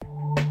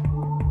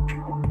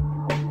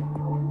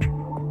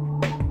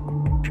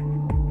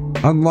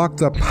Unlock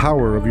the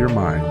power of your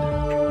mind.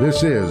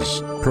 This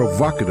is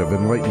Provocative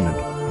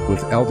Enlightenment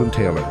with Eldon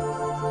Taylor.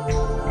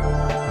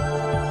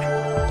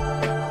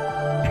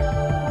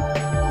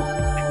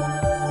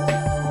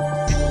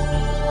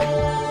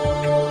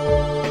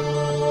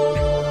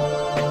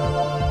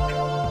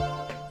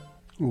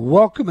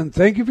 Welcome and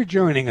thank you for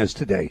joining us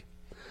today.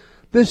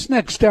 This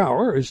next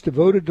hour is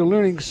devoted to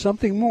learning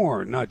something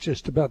more, not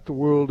just about the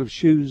world of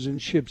shoes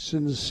and ships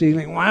and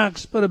sealing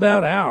wax, but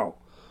about how,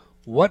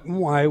 what, and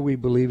why we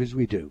believe as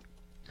we do.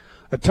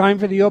 A time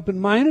for the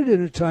open-minded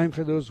and a time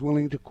for those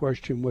willing to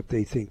question what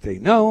they think they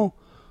know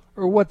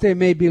or what they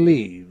may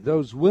believe,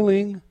 those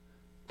willing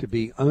to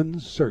be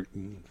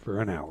uncertain for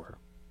an hour.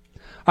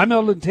 I'm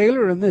Eldon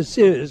Taylor, and this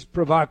is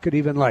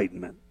Provocative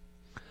Enlightenment.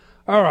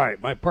 All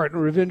right, my partner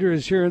Ravinder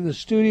is here in the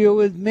studio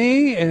with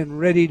me and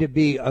ready to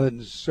be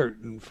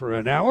uncertain for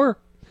an hour.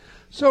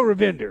 So,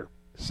 Ravinder,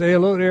 say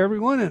hello to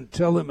everyone and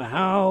tell them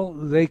how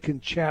they can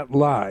chat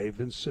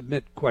live and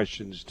submit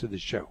questions to the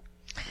show.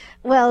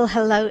 Well,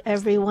 hello,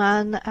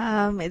 everyone.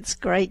 It's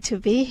great to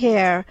be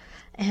here.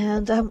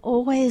 And I'm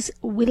always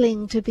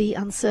willing to be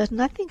uncertain.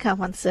 I think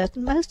I'm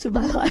uncertain most of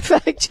my life,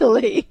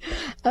 actually.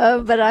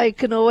 But I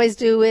can always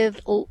do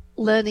with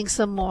learning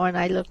some more, and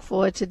I look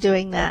forward to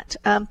doing that.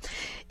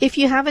 If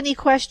you have any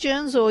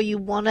questions or you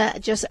want to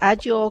just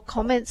add your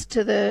comments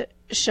to the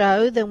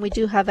show, then we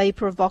do have a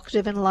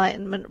Provocative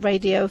Enlightenment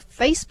Radio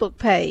Facebook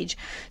page.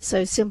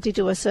 So simply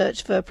do a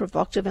search for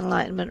Provocative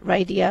Enlightenment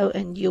Radio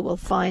and you will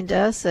find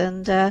us,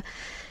 and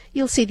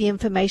you'll see the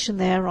information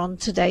there on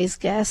today's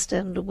guest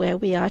and where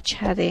we are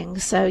chatting.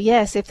 So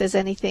yes, if there's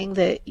anything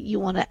that you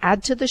want to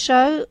add to the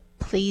show,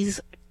 please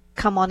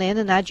come on in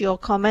and add your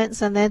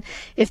comments. And then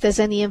if there's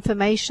any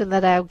information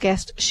that our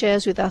guest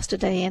shares with us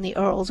today, any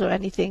orals or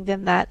anything,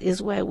 then that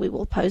is where we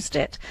will post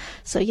it.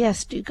 So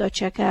yes, do go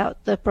check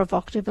out the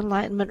Provocative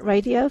Enlightenment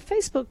Radio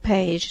Facebook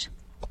page.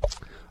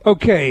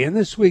 Okay, in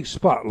this week's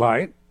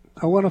Spotlight,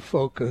 I want to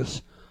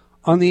focus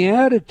on the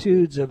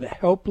attitudes of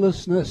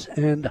helplessness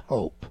and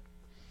hope.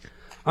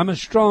 I'm a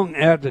strong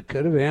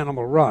advocate of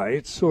animal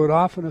rights, so it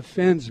often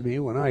offends me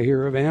when I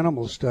hear of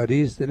animal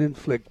studies that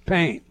inflict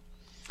pain.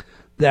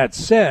 That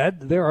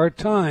said, there are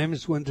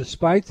times when,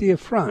 despite the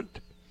affront,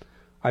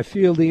 I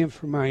feel the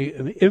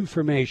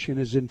information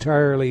is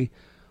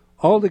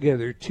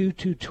altogether too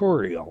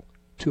tutorial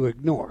to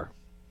ignore.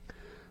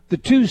 The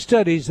two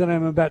studies that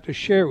I'm about to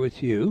share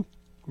with you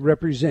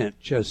represent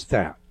just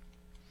that.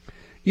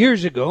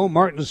 Years ago,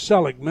 Martin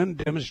Seligman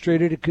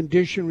demonstrated a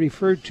condition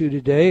referred to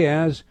today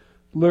as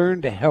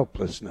learned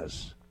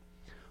helplessness.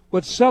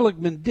 What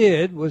Seligman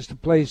did was to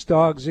place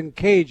dogs in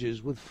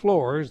cages with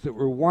floors that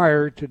were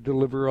wired to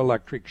deliver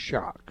electric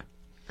shock.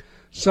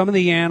 Some of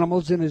the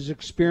animals in his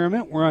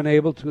experiment were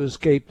unable to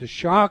escape the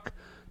shock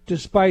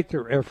despite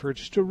their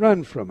efforts to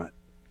run from it.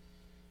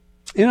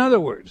 In other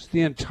words,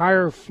 the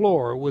entire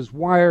floor was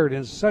wired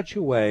in such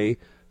a way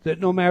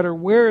that no matter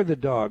where the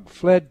dog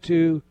fled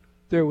to,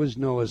 there was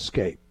no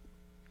escape.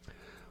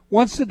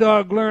 Once the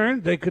dog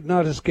learned they could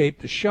not escape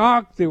the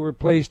shock, they were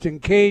placed in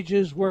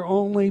cages where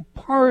only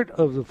part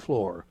of the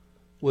floor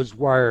was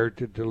wired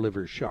to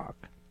deliver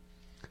shock.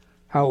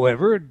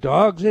 However,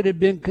 dogs that had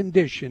been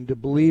conditioned to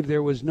believe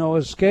there was no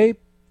escape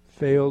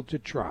failed to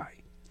try.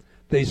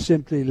 They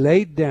simply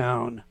laid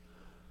down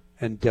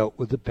and dealt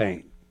with the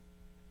pain.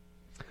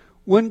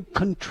 When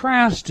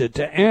contrasted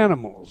to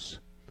animals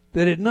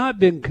that had not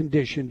been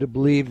conditioned to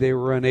believe they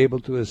were unable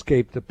to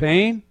escape the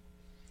pain,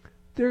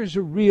 there's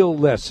a real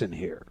lesson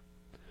here.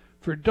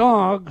 For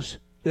dogs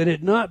that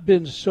had not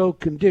been so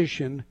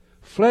conditioned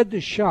fled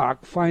the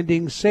shock,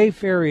 finding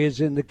safe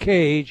areas in the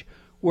cage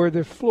where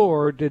the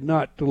floor did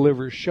not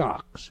deliver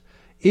shocks,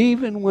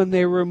 even when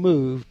they were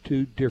moved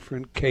to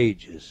different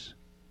cages.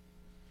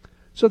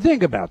 So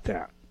think about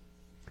that.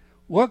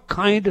 What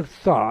kind of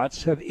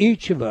thoughts have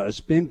each of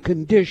us been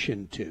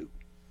conditioned to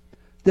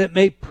that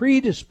may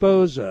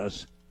predispose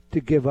us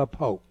to give up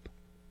hope?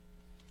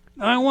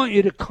 Now, I want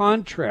you to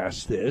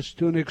contrast this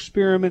to an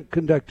experiment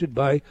conducted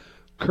by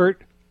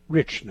Kurt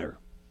Richner.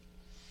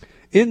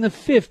 In the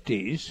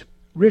 50s,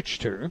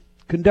 Richter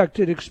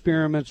conducted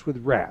experiments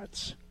with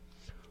rats.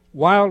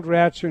 Wild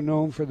rats are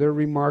known for their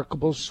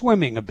remarkable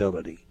swimming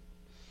ability.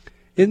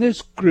 In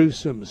this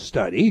gruesome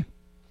study,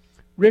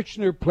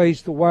 Richner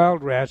placed the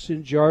wild rats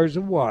in jars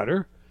of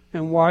water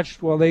and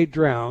watched while they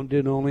drowned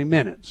in only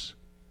minutes.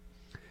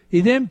 He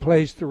then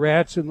placed the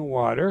rats in the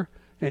water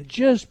and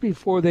just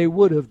before they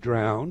would have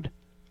drowned,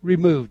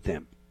 removed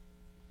them.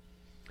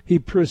 He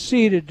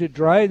proceeded to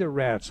dry the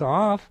rats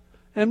off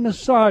and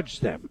massage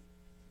them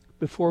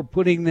before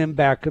putting them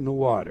back in the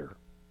water.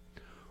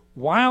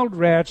 Wild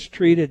rats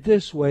treated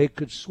this way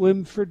could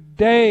swim for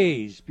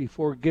days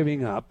before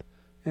giving up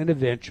and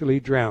eventually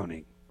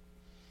drowning.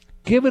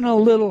 Given a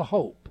little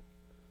hope,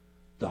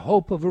 the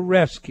hope of a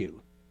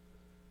rescue,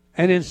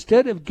 and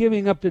instead of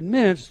giving up in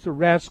minutes, the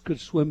rats could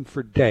swim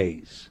for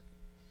days.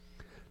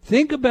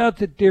 Think about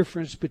the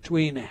difference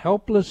between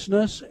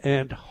helplessness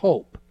and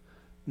hope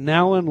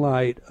now in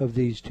light of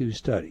these two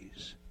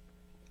studies.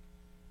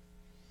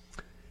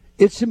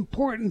 It's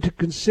important to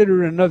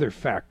consider another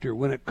factor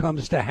when it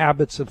comes to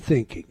habits of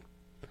thinking: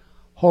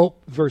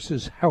 hope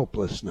versus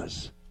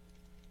helplessness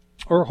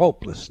or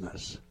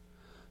hopelessness,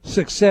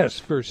 success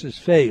versus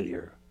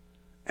failure,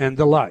 and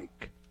the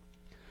like.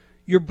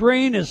 Your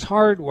brain is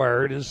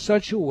hardwired in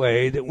such a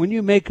way that when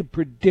you make a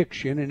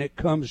prediction and it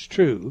comes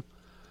true,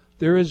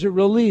 there is a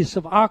release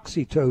of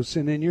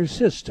oxytocin in your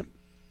system.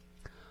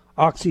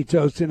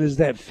 Oxytocin is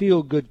that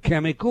feel-good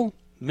chemical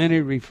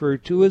many refer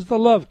to as the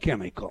love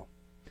chemical.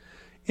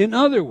 In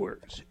other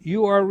words,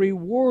 you are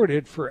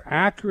rewarded for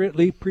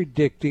accurately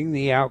predicting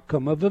the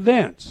outcome of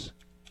events.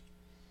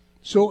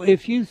 So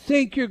if you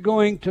think you're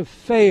going to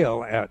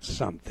fail at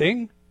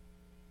something,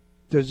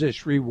 does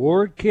this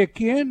reward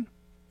kick in?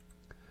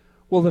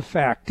 Well, the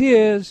fact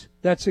is,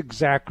 that's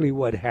exactly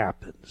what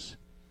happens.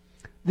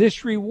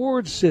 This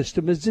reward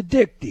system is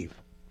addictive.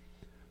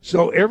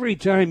 So every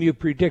time you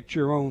predict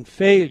your own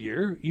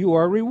failure, you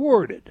are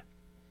rewarded.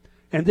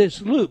 And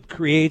this loop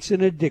creates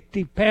an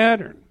addictive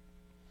pattern.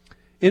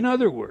 In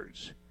other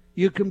words,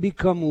 you can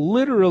become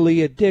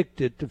literally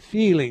addicted to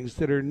feelings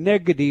that are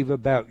negative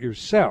about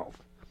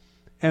yourself,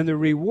 and the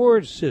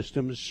reward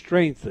system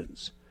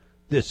strengthens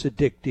this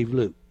addictive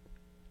loop.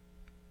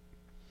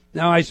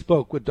 Now, I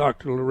spoke with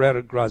Dr.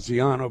 Loretta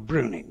Graziano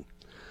Bruning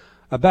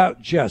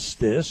about just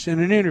this in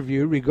an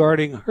interview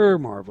regarding her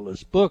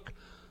marvelous book,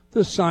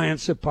 The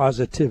Science of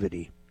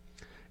Positivity.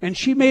 And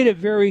she made it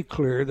very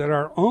clear that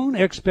our own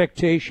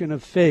expectation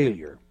of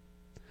failure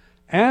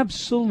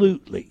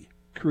absolutely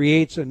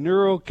creates a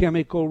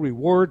neurochemical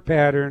reward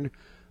pattern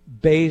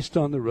based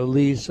on the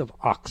release of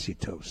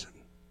oxytocin.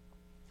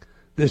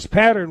 This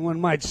pattern, one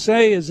might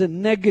say, is a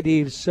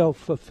negative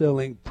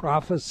self-fulfilling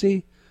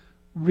prophecy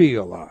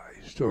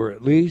realized, or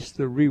at least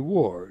the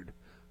reward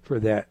for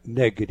that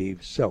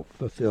negative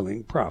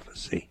self-fulfilling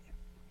prophecy.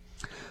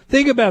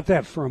 Think about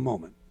that for a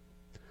moment.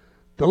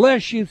 The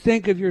less you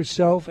think of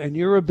yourself and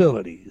your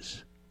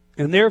abilities,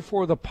 and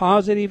therefore the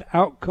positive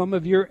outcome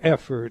of your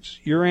efforts,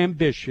 your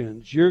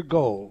ambitions, your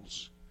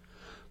goals,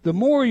 the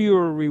more you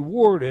are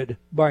rewarded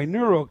by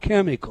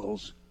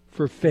neurochemicals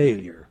for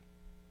failure.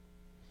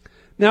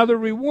 Now, the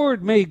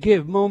reward may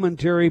give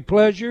momentary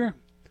pleasure,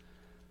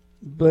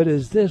 but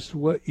is this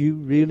what you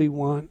really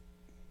want?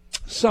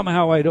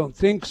 Somehow I don't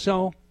think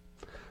so.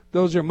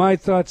 Those are my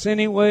thoughts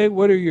anyway.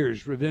 What are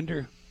yours,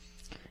 Ravinder?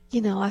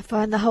 You know, I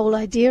find the whole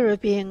idea of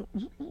being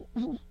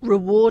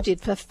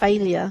rewarded for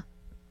failure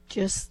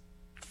just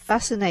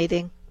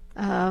fascinating.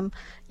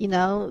 You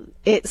know,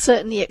 it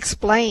certainly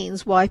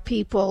explains why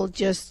people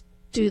just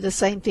do the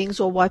same things,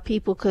 or why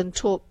people can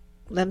talk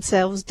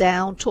themselves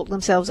down, talk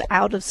themselves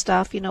out of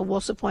stuff. You know,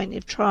 what's the point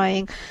of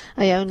trying?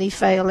 I only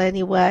fail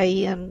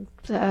anyway. And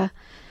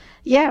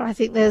yeah, I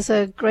think there's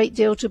a great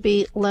deal to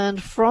be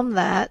learned from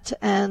that,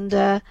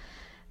 and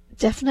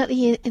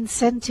definitely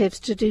incentives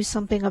to do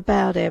something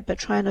about it, but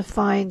trying to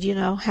find, you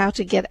know, how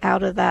to get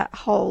out of that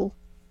hole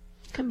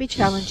can be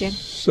challenging.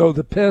 So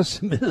the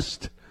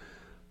pessimist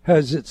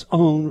has his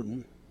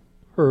own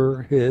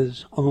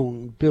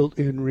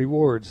built-in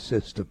reward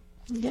system.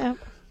 Yeah.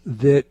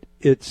 That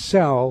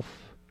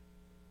itself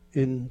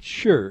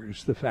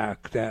ensures the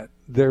fact that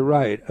they're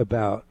right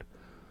about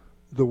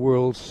the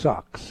world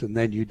sucks, and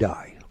then you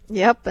die.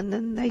 Yep, and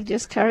then they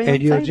just carry on.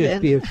 And you'll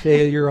just be a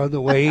failure on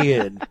the way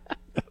in.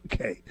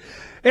 Okay.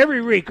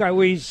 Every week I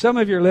read some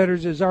of your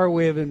letters as our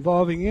way of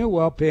involving you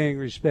while paying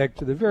respect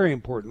to the very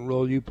important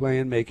role you play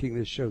in making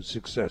this show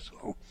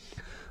successful.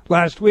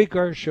 Last week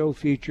our show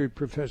featured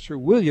Professor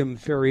William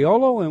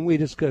Ferriolo, and we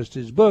discussed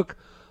his book,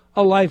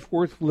 A Life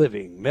Worth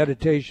Living,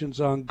 Meditations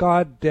on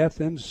God,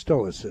 Death, and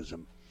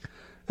Stoicism.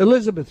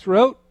 Elizabeth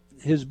wrote,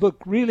 his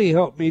book really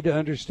helped me to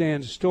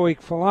understand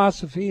Stoic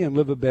philosophy and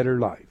live a better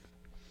life.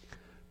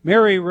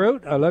 Mary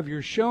wrote, I love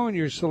your show and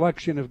your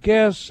selection of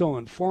guests, so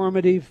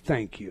informative,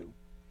 thank you.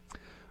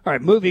 All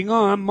right, moving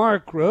on,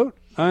 Mark wrote,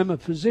 I'm a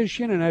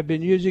physician and I've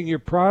been using your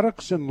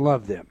products and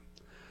love them.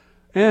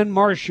 And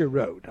Marcia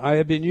wrote, I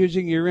have been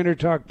using your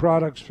InnerTalk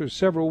products for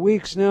several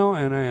weeks now,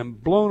 and I am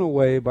blown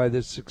away by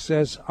the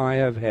success I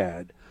have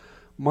had.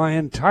 My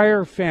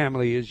entire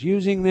family is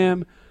using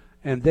them,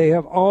 and they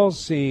have all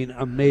seen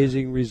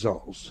amazing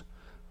results.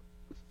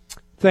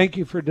 Thank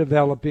you for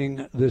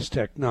developing this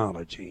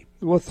technology.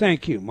 Well,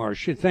 thank you,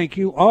 Marcia. Thank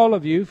you, all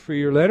of you, for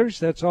your letters.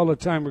 That's all the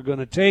time we're going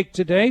to take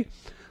today.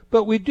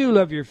 But we do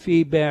love your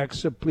feedback,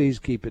 so please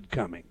keep it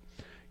coming.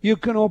 You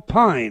can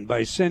opine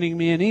by sending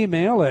me an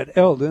email at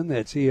Eldon,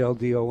 that's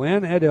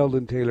ELDON, at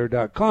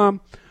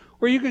EldonTaylor.com,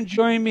 or you can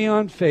join me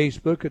on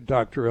Facebook at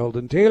Dr.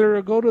 Eldon Taylor,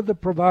 or go to the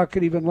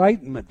Provocative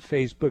Enlightenment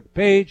Facebook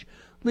page.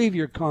 Leave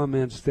your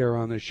comments there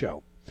on the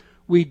show.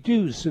 We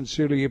do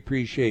sincerely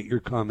appreciate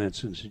your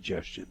comments and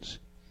suggestions.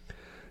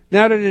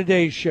 Now to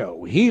today's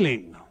show,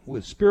 healing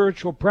with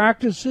spiritual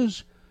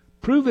practices,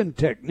 proven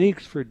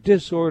techniques for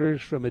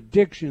disorders from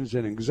addictions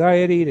and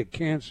anxiety to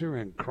cancer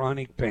and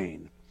chronic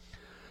pain,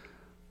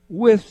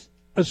 with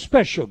a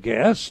special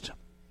guest,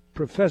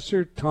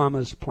 Professor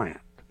Thomas Plant.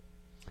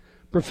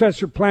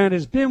 Professor Plant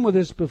has been with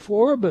us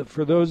before, but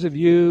for those of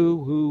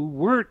you who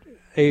weren't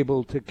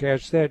able to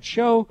catch that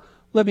show,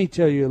 Let me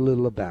tell you a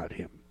little about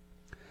him.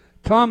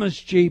 Thomas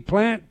G.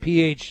 Plant,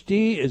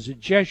 Ph.D., is a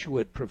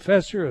Jesuit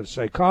professor of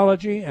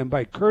psychology and,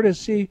 by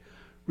courtesy,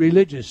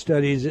 religious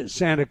studies at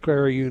Santa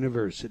Clara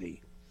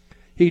University.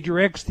 He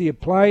directs the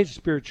Applied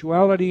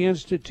Spirituality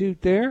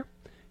Institute there.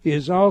 He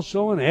is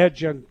also an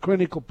adjunct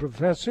clinical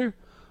professor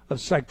of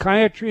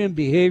psychiatry and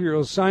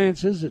behavioral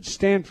sciences at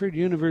Stanford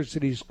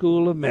University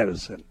School of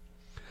Medicine.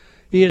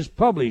 He has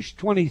published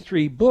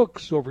 23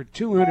 books, over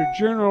 200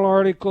 journal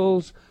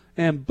articles,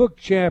 and book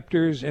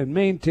chapters, and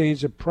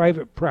maintains a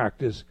private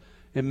practice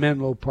in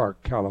Menlo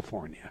Park,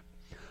 California.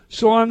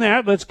 So on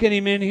that, let's get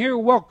him in here.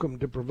 Welcome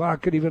to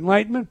Provocative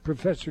Enlightenment,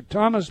 Professor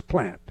Thomas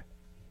Plant.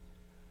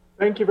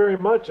 Thank you very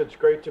much. It's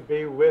great to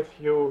be with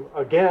you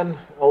again,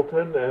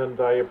 Elton, and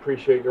I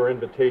appreciate your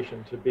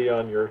invitation to be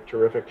on your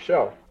terrific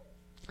show.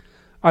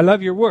 I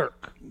love your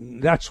work.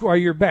 That's why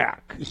you're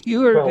back.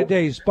 You are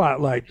today's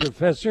spotlight,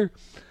 Professor.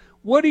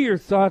 What are your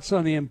thoughts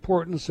on the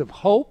importance of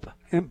hope?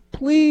 And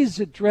please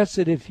address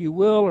it, if you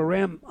will, or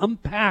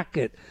unpack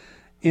it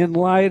in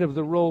light of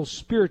the role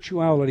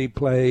spirituality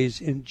plays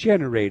in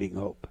generating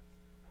hope.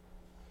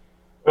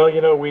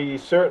 Well, we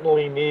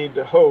certainly need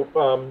hope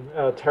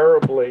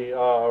terribly.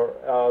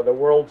 The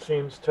world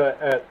seems to,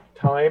 at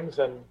times,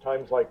 and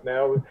times like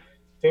now,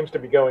 seems to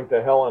be going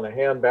to hell in a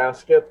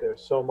handbasket.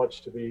 There's so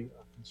much to be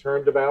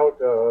concerned about.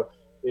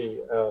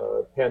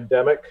 The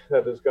pandemic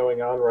that is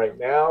going on right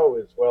now,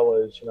 as well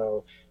as,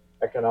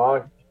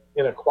 economic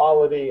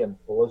inequality and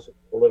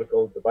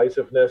political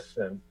divisiveness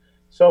and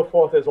so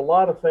forth. There's a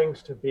lot of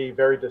things to be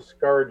very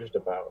discouraged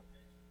about.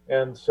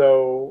 And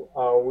so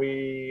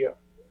we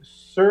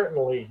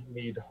certainly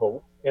need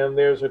hope. And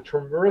there's a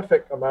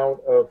terrific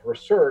amount of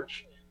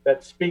research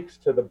that speaks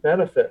to the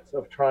benefits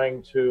of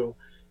trying to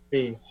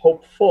be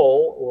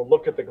hopeful, or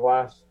look at the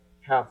glass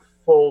half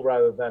full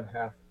rather than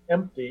half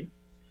empty.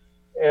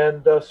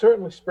 And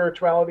certainly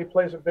spirituality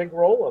plays a big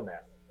role in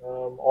that.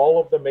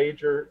 All of the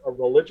major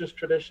religious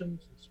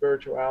traditions and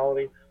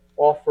spirituality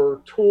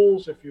offer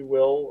tools, if you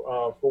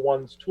will, for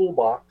one's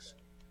toolbox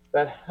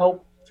that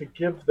help to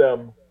give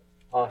them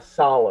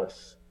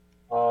solace,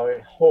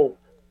 hope,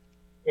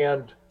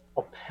 and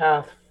a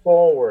path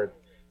forward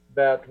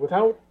that,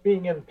 without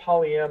being in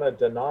Pollyanna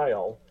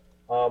denial,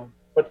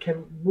 but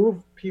can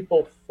move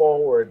people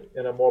forward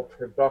in a more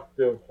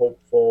productive,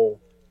 hopeful,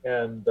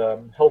 and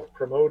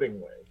health-promoting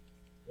way.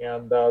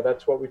 And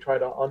that's what we try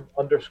to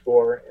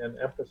underscore and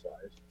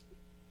emphasize.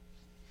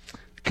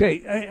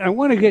 Okay, I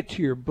want to get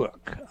to your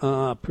book,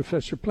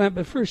 Professor Plant,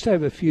 but first I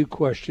have a few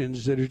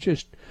questions that are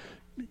just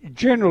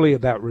generally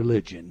about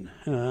religion.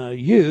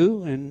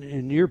 You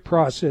and your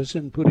process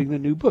in putting the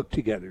new book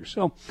together.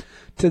 So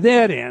to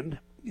that end,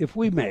 if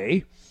we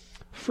may,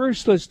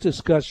 first let's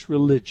discuss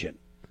religion.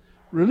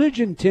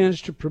 Religion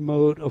tends to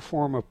promote a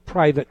form of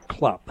private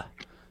club.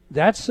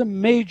 That's a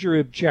major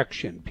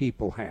objection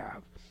people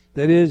have.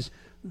 That is,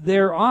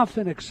 they're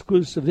often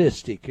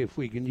exclusivistic, if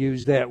we can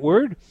use that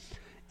word.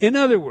 In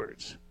other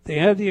words, they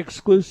have the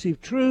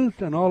exclusive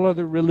truth and all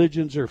other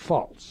religions are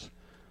false.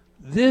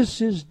 This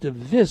is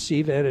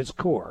divisive at its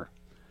core.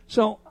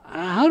 So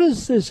how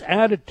does this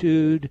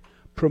attitude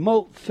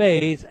promote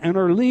faith and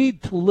or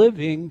lead to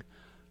living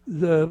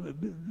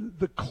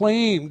the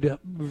claimed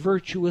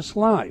virtuous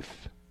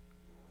life?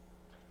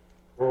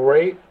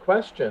 Great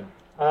question.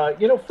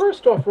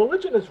 First off,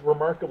 religion is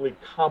remarkably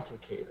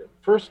complicated.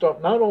 First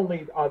off, not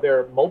only are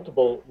there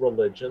multiple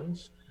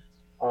religions,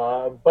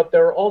 but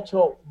there are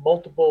also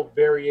multiple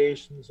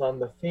variations on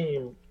the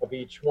theme of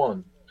each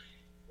one.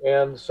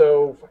 And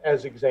so,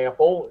 as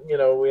example,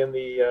 in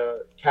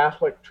the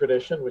Catholic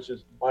tradition, which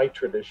is my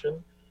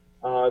tradition,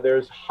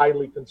 there's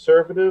highly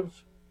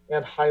conservative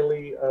and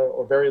highly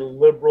or very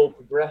liberal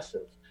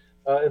progressive.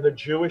 In the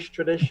Jewish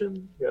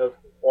tradition, you have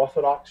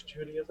Orthodox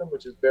Judaism,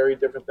 which is very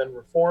different than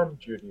Reformed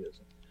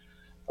Judaism.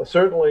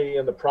 Certainly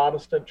in the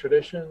Protestant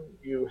tradition,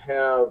 you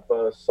have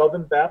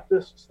Southern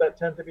Baptists that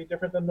tend to be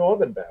different than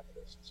Northern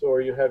Baptists,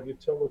 or you have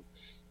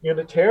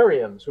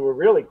Unitarians who are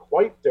really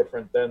quite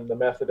different than the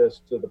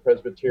Methodists or the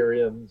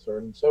Presbyterians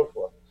and so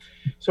forth.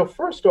 So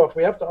first off,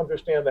 we have to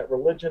understand that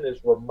religion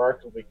is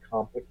remarkably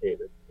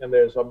complicated, and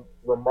there's a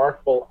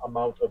remarkable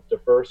amount of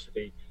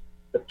diversity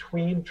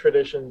between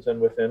traditions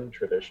and within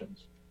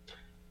traditions.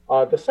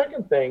 The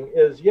second thing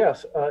is,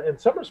 yes, in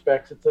some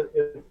respects,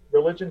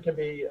 religion can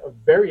be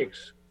very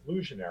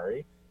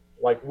exclusionary,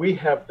 like we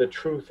have the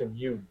truth and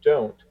you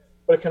don't,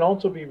 but it can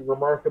also be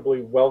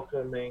remarkably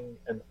welcoming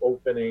and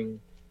opening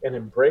and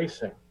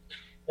embracing.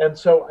 And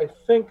so I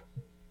think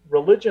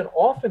religion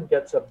often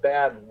gets a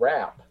bad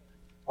rap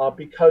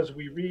because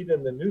we read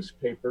in the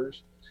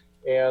newspapers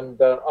and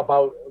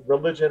about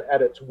religion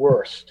at its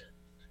worst.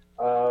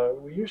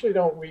 We usually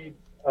don't read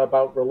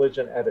about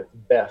religion at its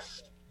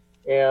best.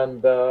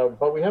 And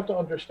but we have to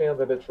understand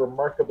that it's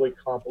remarkably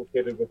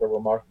complicated with a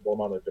remarkable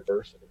amount of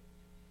diversity.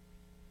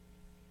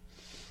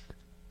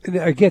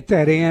 I get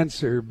that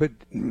answer, but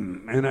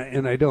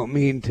and I don't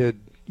mean to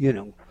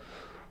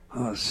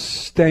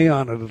stay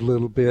on it a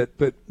little bit,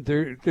 but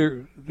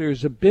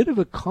there's a bit of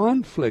a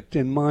conflict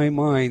in my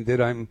mind that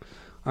I'm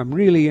I'm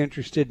really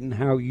interested in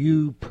how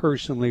you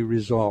personally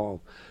resolve.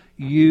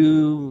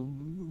 You,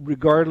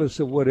 regardless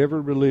of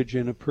whatever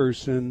religion a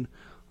person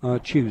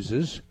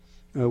chooses,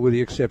 with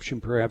the exception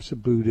perhaps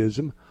of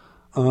Buddhism,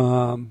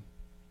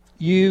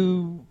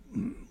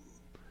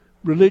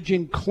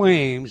 religion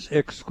claims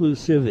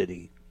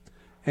exclusivity.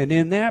 And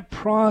in that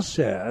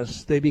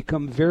process, they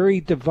become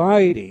very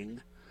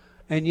dividing.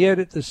 And yet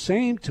at the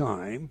same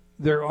time,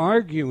 they're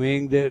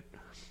arguing that,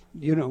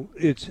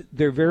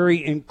 they're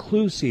very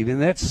inclusive.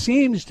 And that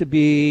seems to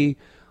be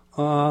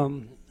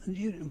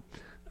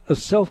a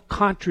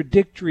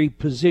self-contradictory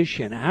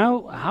position.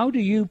 How do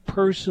you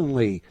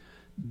personally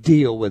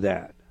deal with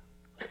that?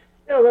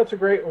 That's a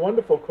great,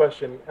 wonderful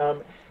question.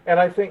 And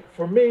I think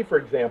for me, for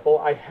example,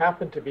 I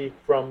happen to be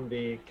from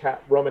the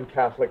Roman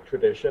Catholic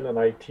tradition, and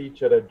I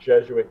teach at a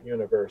Jesuit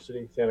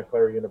university. Santa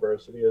Clara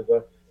University is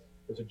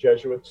a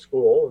Jesuit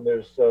school, and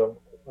there's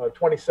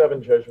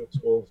 27 Jesuit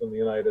schools in the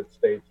United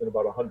States and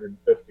about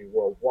 150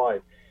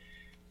 worldwide.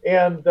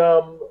 And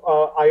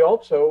I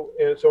also,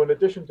 so in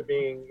addition to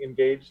being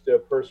engaged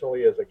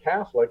personally as a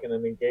Catholic and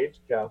an engaged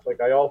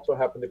Catholic, I also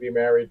happen to be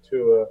married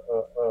to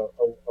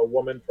a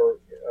woman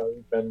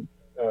we've been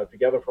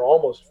together for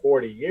almost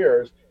 40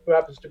 years, who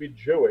happens to be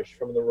Jewish,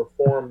 from the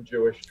Reformed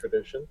Jewish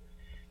tradition.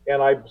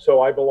 And I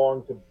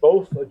belong to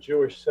both a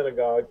Jewish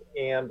synagogue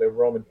and a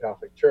Roman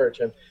Catholic church.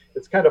 And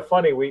it's kind of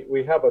funny,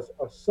 we have a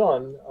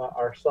son,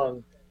 our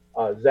son,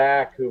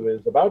 Zach, who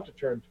is about to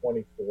turn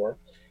 24.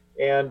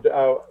 And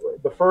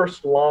the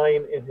first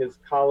line in his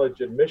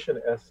college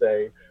admission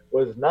essay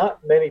was,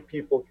 "Not many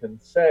people can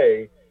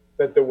say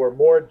that there were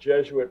more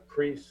Jesuit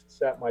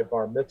priests at my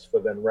bar mitzvah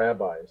than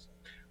rabbis,"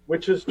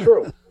 which is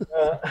true.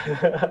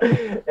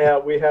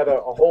 We had a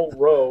whole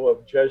row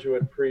of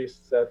Jesuit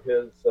priests at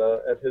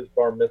his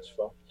bar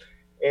mitzvah.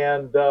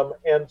 And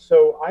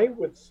so I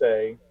would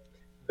say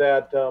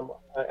that,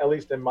 at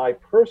least in my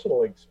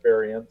personal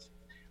experience,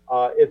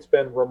 it's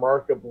been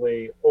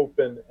remarkably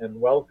open and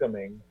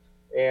welcoming.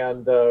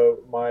 And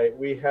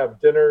we have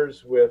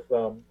dinners with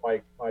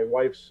my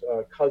wife's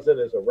cousin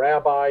is a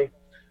rabbi,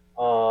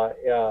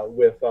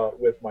 with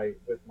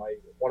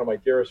one of my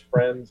dearest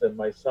friends, and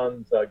my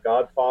son's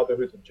godfather,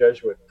 who's a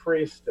Jesuit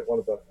priest at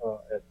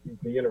at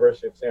the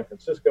University of San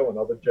Francisco,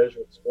 another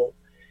Jesuit school.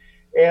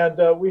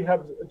 And we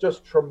have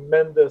just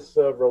tremendous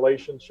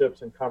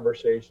relationships and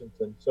conversations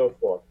and so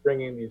forth,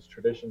 bringing these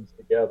traditions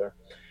together.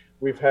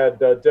 We've had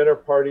dinner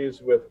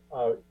parties with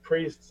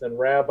priests and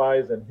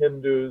rabbis and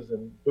Hindus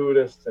and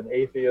Buddhists and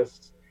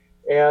atheists.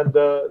 And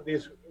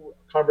these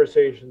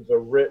conversations are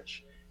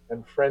rich,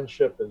 and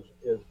friendship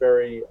is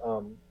very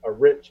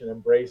rich and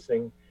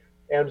embracing.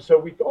 And so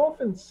we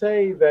often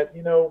say that,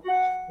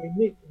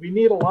 we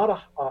need a lot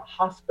of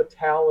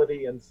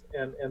hospitality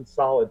and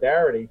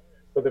solidarity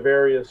for the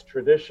various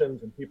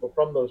traditions and people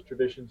from those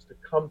traditions to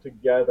come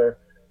together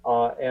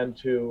and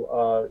to,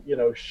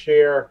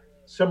 share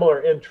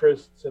similar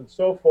interests and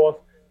so forth.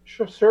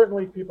 Sure,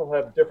 certainly people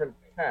have different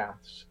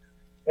paths.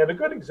 And a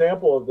good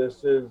example of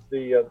this is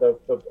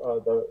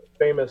the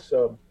famous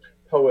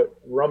poet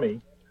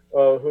Rumi,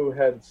 who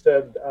had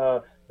said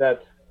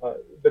that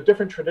the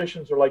different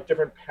traditions are like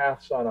different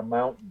paths on a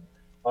mountain.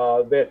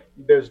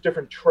 There's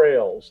different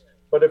trails,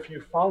 but if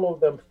you follow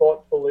them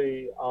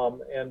thoughtfully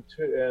and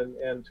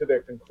to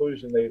their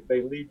conclusion,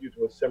 they lead you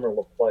to a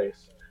similar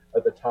place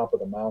at the top of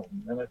the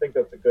mountain. And I think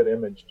that's a good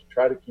image to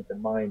try to keep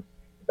in mind.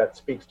 That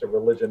speaks to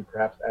religion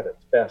perhaps at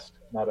its best,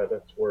 not at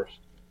its worst.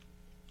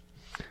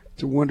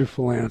 It's a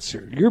wonderful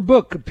answer. Your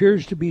book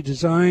appears to be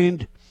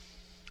designed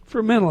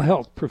for mental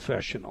health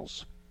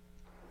professionals.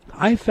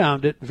 I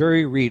found it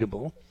very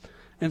readable.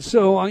 And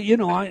so,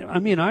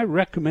 I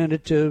recommend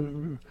it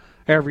to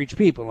average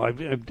people.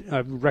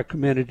 I've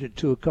recommended it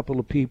to a couple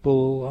of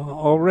people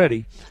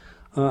already,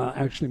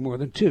 actually more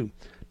than two.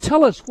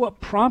 Tell us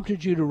what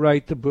prompted you to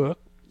write the book.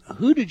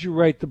 Who did you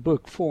write the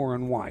book for,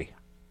 and why?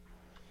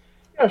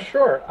 Yeah,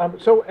 sure.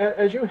 So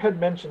as you had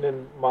mentioned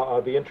in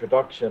the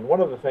introduction,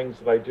 one of the things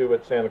that I do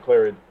at Santa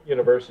Clara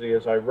University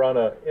is I run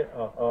a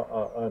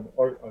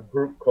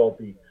group called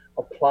the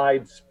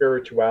Applied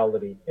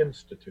Spirituality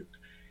Institute.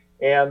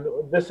 And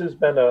this has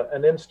been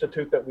an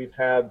institute that we've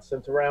had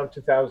since around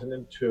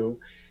 2002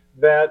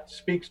 that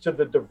speaks to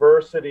the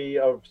diversity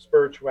of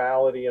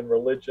spirituality and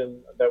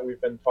religion that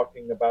we've been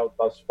talking about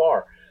thus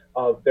far.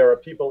 There are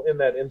people in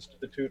that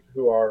institute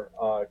who are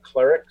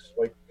clerics,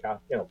 like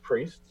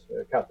priests,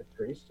 Catholic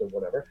priests or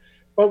whatever.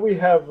 But we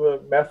have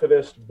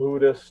Methodist,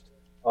 Buddhist,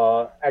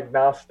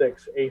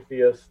 agnostics,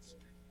 atheists,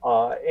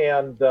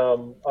 and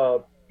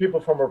people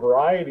from a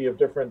variety of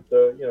different,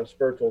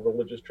 spiritual,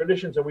 religious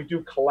traditions, and we do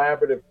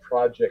collaborative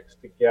projects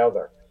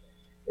together.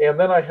 And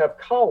then I have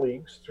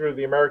colleagues through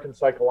the American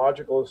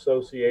Psychological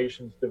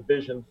Association's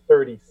Division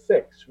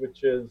 36,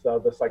 which is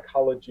the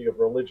Psychology of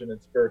Religion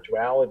and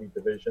Spirituality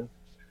Division.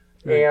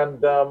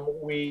 And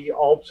we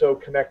also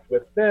connect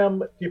with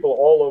them, people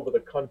all over the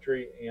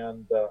country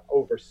and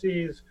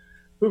overseas,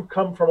 who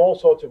come from all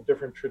sorts of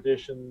different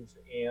traditions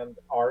and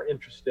are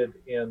interested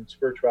in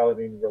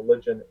spirituality and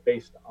religion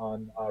based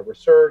on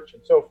research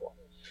and so forth.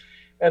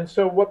 And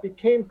so what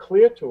became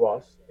clear to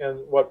us, and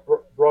what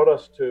brought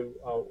us to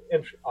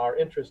our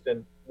interest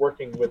in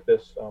working with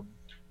this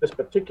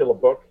particular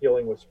book,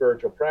 Healing with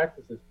Spiritual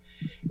Practices,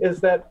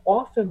 is that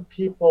often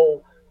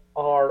people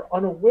are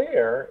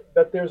unaware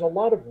that there's a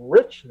lot of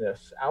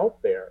richness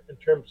out there in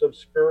terms of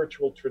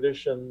spiritual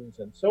traditions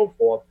and so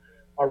forth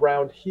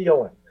around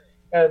healing.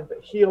 And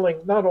healing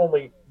not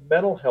only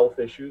mental health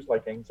issues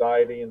like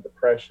anxiety and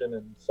depression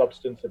and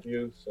substance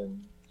abuse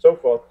and so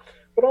forth,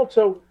 but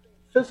also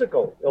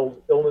physical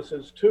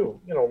illnesses too,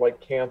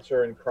 like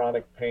cancer and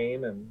chronic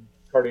pain and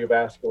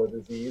cardiovascular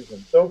disease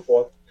and so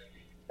forth.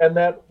 And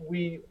that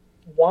we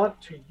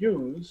want to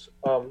use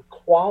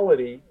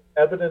quality,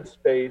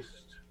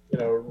 evidence-based,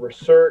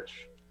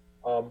 research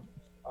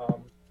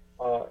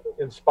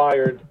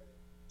inspired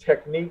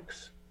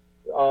techniques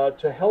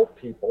to help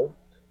people.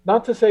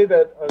 Not to say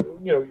that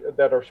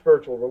that are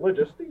spiritual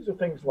religious. These are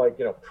things like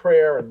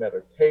prayer and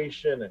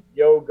meditation and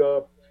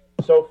yoga,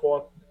 so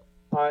forth.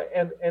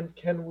 And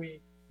can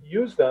we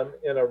use them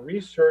in a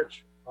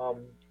research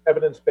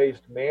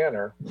evidence-based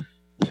manner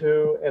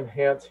to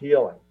enhance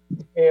healing?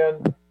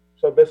 And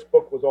so this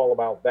book was all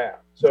about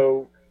that.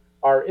 So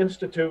our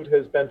institute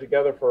has been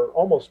together for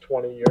almost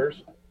 20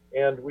 years,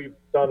 and we've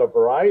done a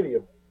variety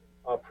of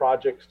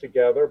projects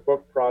together,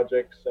 book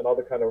projects and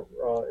other kind of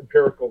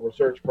empirical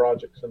research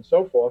projects and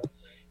so forth.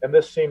 And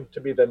this seemed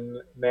to be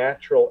the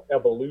natural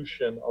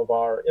evolution of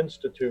our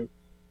institute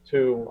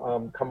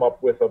to come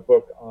up with a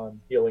book on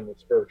healing with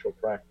spiritual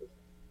practice.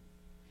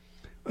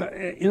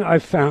 I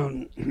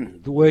found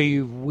the way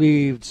you've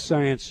weaved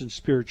science and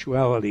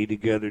spirituality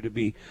together to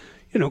be,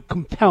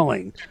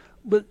 compelling.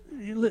 But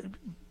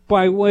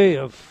by way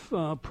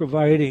of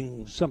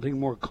providing something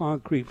more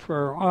concrete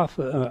for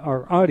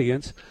our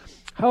audience,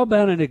 how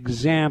about an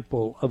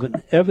example of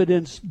an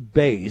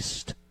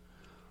evidence-based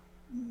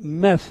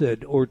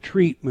method or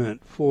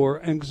treatment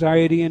for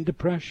anxiety and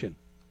depression?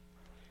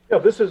 Yeah,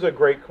 this is a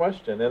great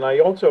question. And I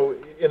also,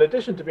 in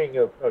addition to being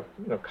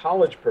a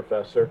college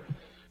professor,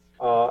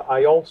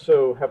 I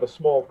also have a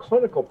small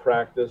clinical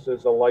practice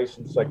as a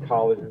licensed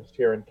psychologist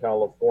here in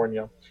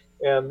California.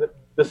 And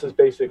this is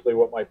basically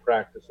what my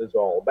practice is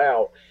all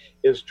about,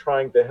 is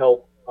trying to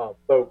help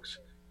folks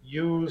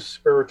use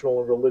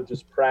spiritual and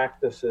religious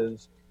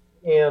practices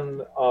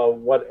in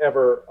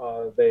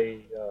whatever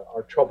they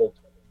are troubled,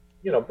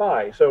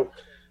 by. So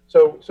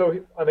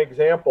an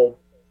example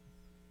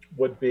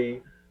would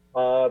be,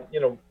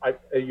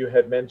 you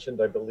had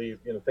mentioned, I believe,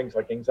 things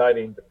like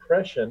anxiety and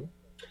depression.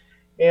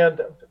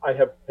 And I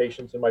have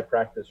patients in my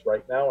practice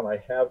right now, and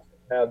I have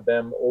had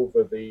them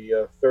over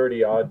the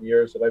 30 odd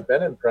years that I've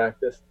been in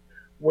practice,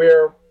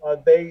 where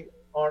they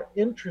are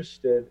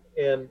interested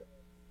in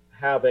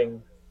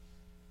having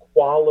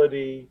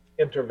quality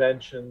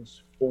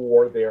interventions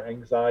for their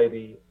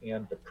anxiety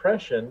and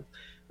depression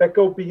that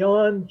go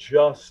beyond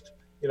just,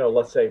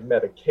 let's say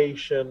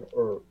medication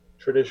or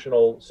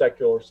traditional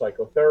secular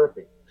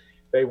psychotherapy.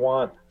 They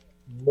want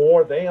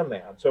more than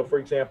that. So for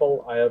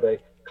example, I have a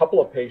couple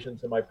of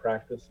patients in my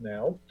practice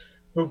now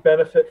who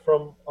benefit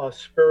from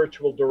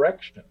spiritual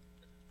direction.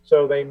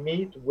 So they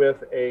meet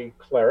with a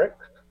cleric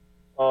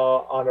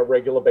on a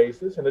regular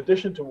basis, in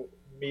addition to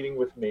meeting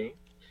with me,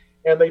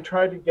 and they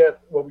try to get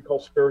what we call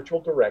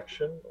spiritual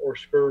direction or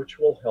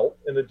spiritual help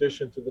in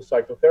addition to the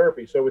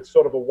psychotherapy. So it's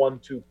sort of a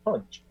 1-2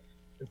 punch.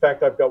 In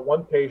fact, I've got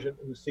one patient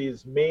who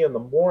sees me in the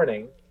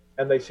morning,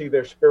 and they see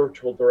their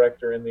spiritual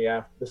director in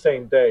the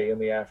same day in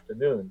the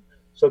afternoon.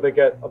 So they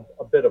get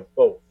a bit of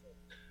both.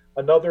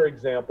 Another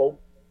example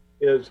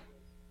is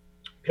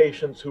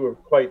patients who are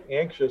quite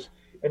anxious,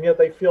 and yet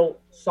they feel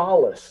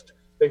solaced,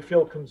 they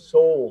feel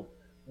consoled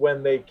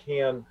when they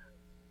can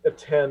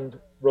attend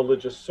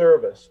religious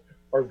service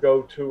or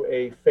go to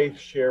a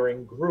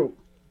faith-sharing group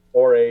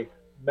or a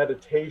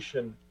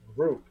meditation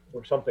group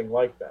or something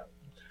like that.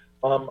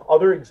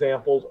 Other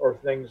examples are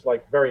things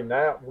like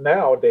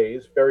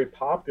nowadays very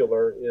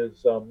popular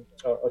is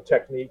a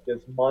technique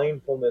is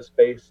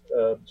mindfulness-based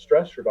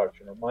stress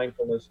reduction or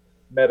mindfulness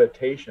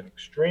meditation,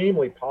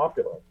 extremely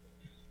popular.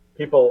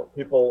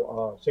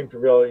 People seem to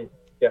really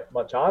get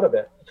much out of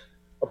it.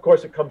 Of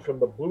course, it comes from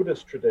the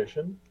Buddhist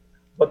tradition,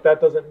 but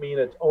that doesn't mean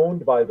it's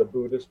owned by the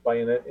Buddhists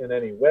in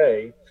any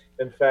way.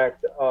 In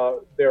fact,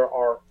 there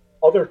are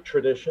other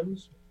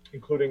traditions,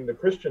 including the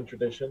Christian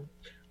tradition,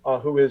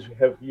 who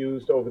have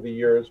used over the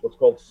years what's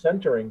called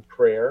centering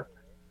prayer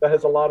that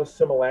has a lot of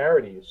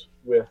similarities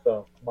with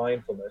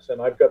mindfulness.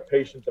 And I've got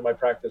patients in my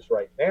practice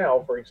right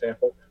now, for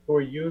example, who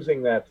are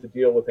using that to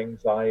deal with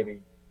anxiety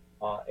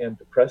and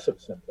depressive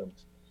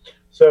symptoms.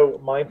 So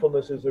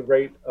mindfulness is a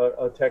great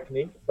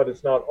technique, but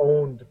it's not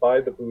owned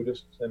by the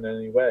Buddhists in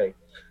any way.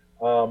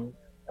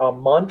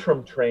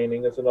 Mantram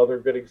training is another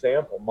good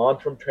example.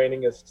 Mantram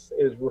training is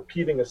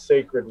repeating a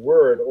sacred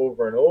word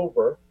over and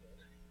over.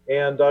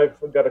 And I've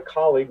got a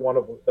colleague, one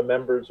of the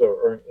members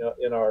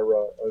in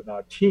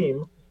our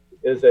team,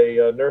 is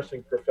a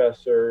nursing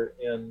professor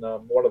in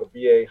one of the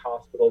VA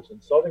hospitals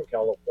in Southern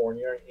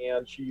California,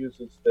 and she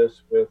uses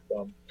this with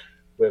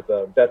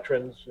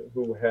veterans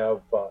who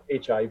have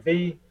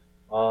HIV,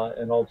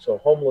 and also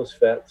homeless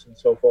vets and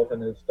so forth,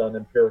 and has done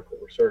empirical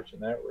research in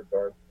that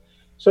regard.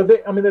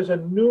 There's a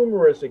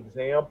numerous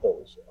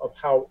examples of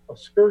how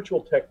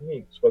spiritual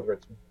techniques, whether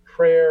it's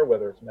prayer,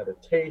 whether it's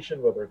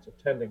meditation, whether it's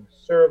attending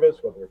service,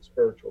 whether it's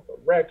spiritual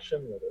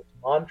direction, whether it's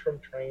mantra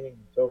training,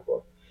 and so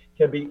forth,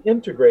 can be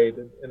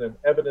integrated in an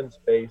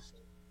evidence-based,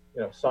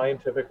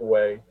 scientific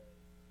way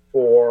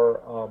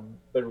for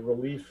the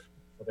relief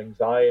of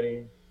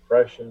anxiety,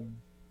 depression,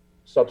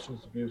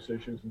 substance abuse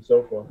issues, and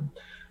so forth.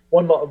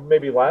 One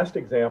maybe last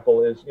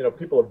example is,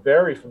 people are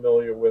very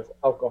familiar with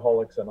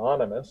Alcoholics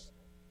Anonymous.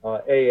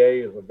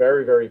 AA is a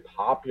very, very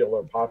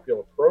popular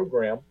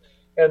program,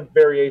 and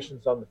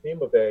variations on the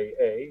theme of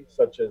AA,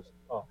 such as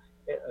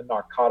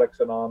Narcotics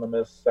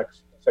Anonymous,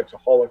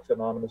 Sexaholics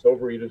Anonymous,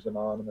 Overeaters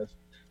Anonymous.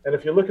 And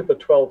if you look at the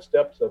 12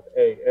 steps of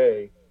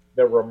AA,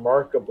 they're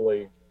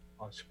remarkably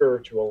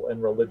spiritual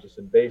and religious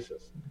in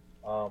basis.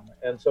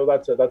 And so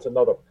that's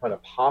another kind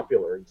of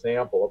popular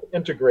example of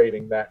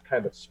integrating that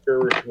kind of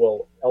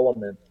spiritual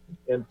element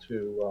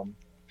into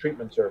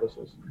treatment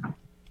services.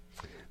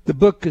 The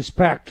book is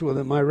packed with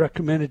them. I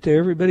recommend it to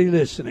everybody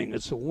listening.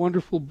 It's a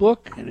wonderful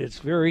book, and it's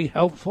very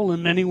helpful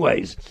in many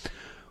ways.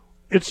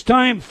 It's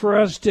time for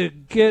us to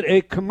get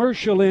a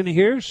commercial in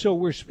here, so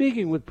we're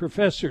speaking with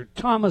Professor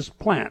Thomas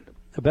Plant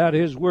about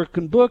his work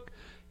and book,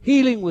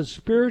 Healing with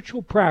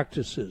Spiritual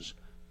Practices,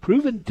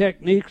 Proven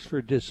Techniques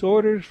for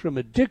Disorders from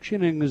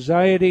Addiction and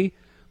Anxiety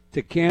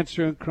to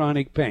Cancer and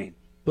Chronic Pain.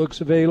 Book's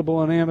available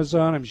on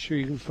Amazon. I'm sure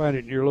you can find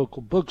it in your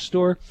local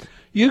bookstore.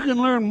 You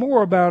can learn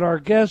more about our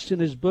guest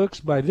and his books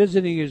by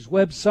visiting his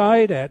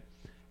website at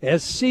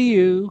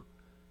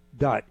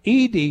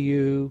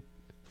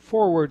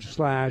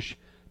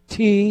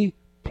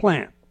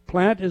scu.edu/T-Plant.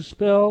 Plant is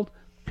spelled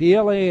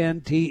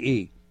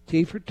Plante.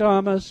 T for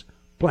Thomas,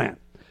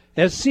 Plant.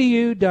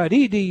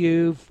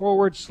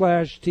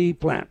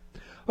 scu.edu/T-Plant.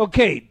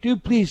 Okay, do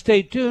please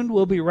stay tuned.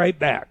 We'll be right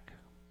back.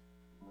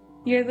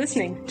 You're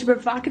listening to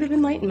Provocative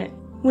Enlightenment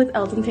with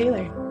Eldon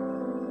Taylor.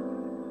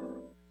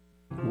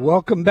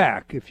 Welcome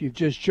back. If you've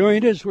just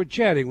joined us, we're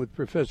chatting with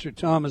Professor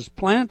Thomas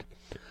Plant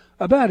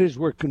about his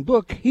work and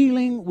book,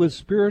 Healing with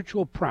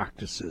Spiritual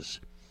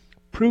Practices,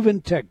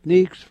 Proven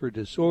Techniques for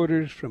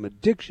Disorders from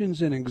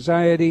Addictions and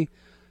Anxiety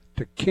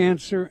to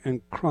Cancer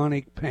and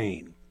Chronic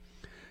Pain.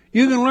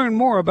 You can learn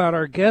more about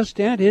our guest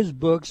and his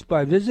books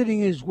by visiting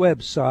his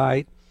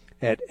website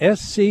at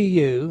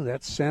SCU,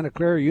 that's Santa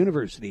Clara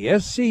University,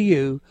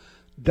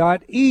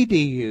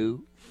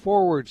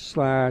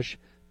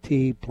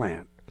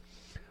 scu.edu/T-Plant.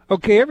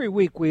 Okay, every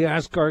week we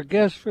ask our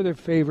guests for their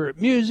favorite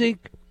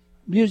music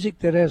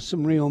that has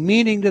some real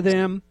meaning to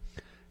them.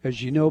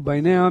 As you know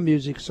by now,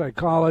 music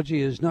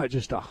psychology is not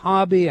just a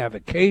hobby,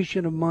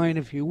 avocation of mine,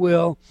 if you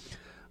will,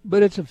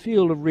 but it's a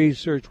field of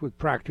research with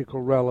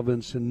practical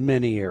relevance in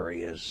many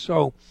areas.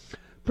 So,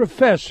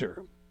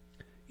 Professor,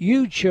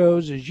 you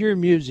chose as your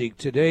music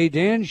today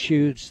Dan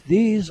Schuetz,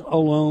 These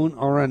Alone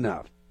Are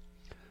Enough.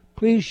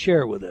 Please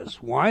share with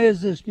us, why is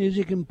this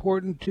music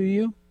important to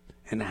you,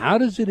 and how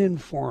does it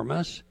inform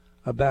us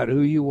about who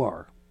you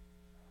are?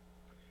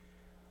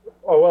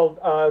 Oh, well,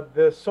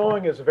 the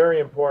song is very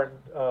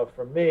important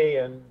for me,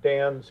 and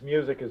Dan's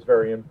music is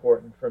very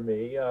important for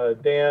me.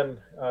 Dan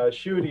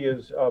Schuette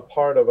is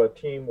part of a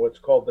team what's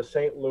called the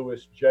St.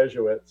 Louis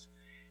Jesuits,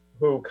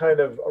 who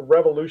kind of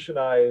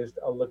revolutionized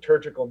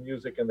liturgical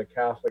music in the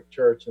Catholic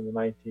Church in the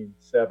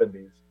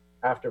 1970s,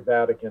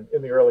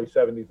 in the early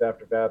 70s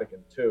after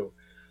Vatican II.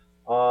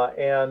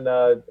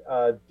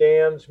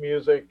 Dan's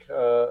music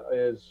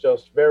is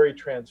just very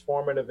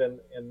transformative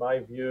in my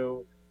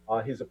view.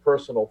 He's a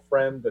personal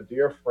friend, a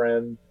dear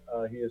friend.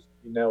 He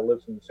now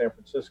lives in the San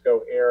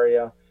Francisco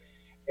area,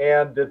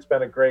 and it's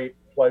been a great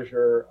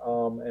pleasure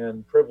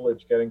and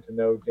privilege getting to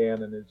know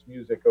Dan and his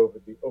music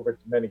over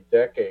many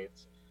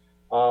decades.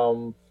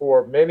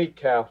 For many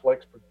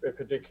Catholics,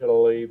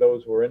 particularly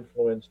those who are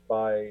influenced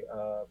by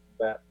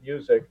that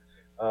music,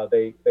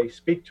 they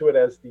speak to it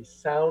as the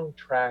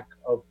soundtrack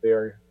of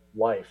their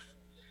life.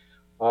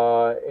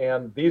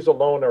 And These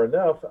Alone Are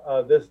Enough.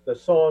 The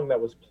song that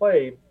was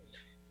played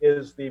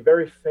is the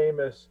very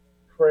famous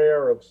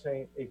prayer of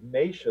St.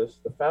 Ignatius,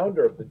 the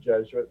founder of the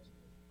Jesuits,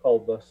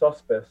 called the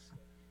Suspis.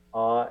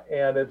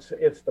 And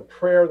it's the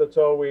prayer that's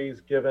always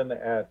given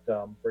at,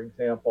 for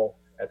example,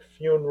 at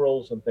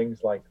funerals and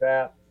things like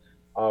that,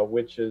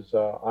 which is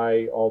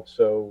I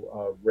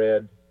also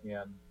read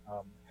and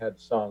had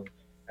sung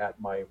at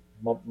my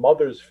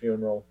mother's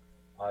funeral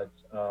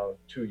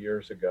 2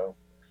 years ago.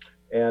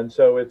 And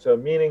so it's a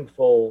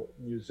meaningful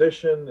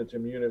musician, it's a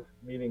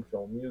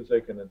meaningful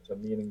music, and it's a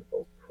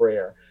meaningful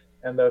prayer.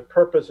 And the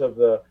purpose of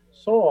the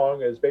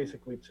song is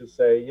basically to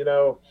say,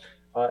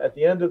 at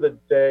the end of the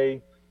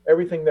day,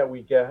 everything that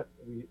we get,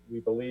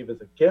 we believe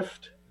is a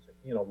gift.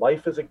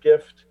 Life is a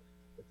gift.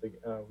 We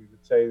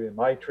would say in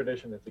my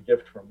tradition, it's a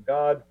gift from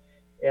God.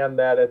 And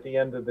that at the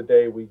end of the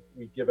day, we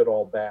give it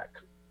all back.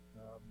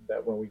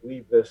 That when we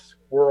leave this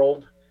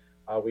world,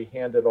 we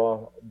hand it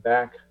all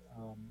back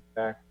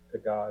to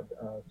God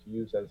to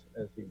use as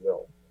He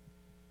will.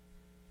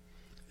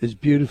 Is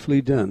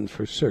beautifully done,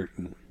 for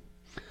certain.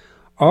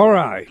 All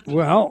right.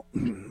 Well,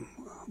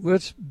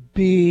 let's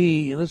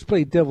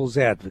play devil's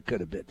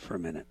advocate a bit for a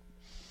minute.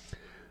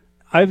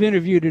 I've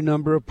interviewed a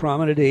number of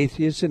prominent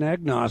atheists and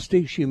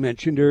agnostics. You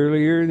mentioned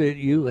earlier that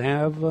you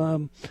have,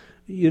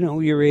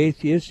 your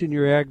atheists and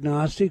your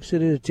agnostics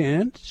that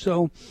attend.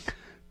 So,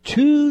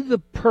 to the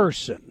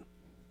person,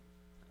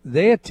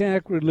 they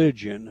attack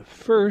religion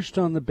first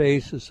on the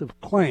basis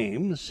of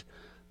claims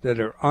that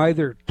are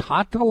either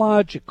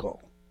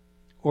tautological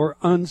or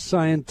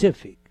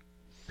unscientific.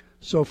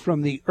 So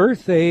from the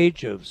Earth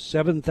age of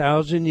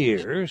 7,000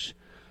 years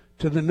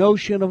to the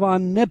notion of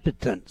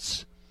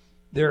omnipotence,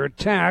 there are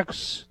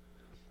attacks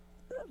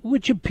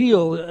which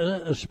appeal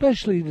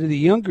especially to the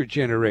younger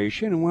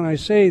generation. And when I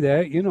say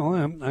that,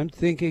 I'm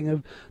thinking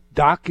of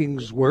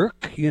Dawkins'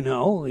 work.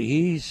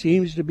 He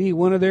seems to be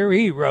one of their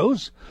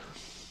heroes.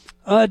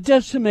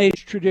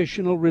 Decimates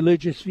traditional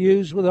religious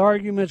views with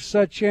arguments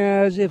such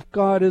as, if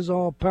God is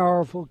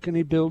all-powerful, can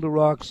he build a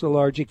rock so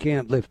large he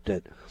can't lift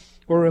it?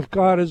 Or if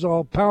God is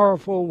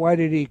all-powerful, why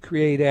did he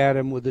create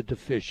Adam with a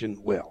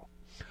deficient will?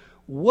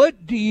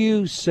 What do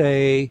you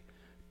say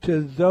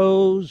to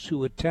those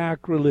who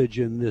attack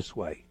religion this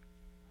way?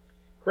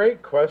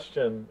 Great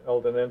question,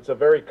 Eldon, and it's a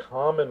very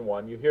common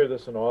one. You hear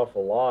this an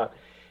awful lot.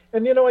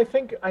 And, I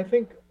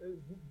think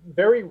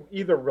very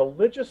either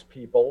religious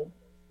people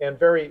and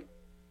very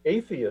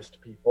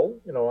atheist people,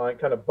 I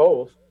kind of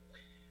both,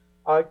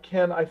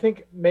 can, I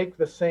think, make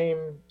the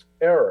same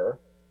error,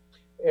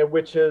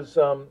 which is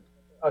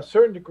a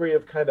certain degree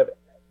of kind of,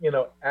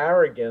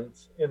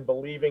 arrogance in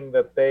believing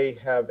that they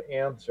have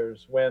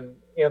answers when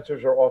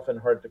answers are often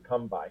hard to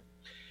come by.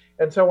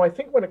 And so I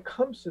think when it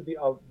comes to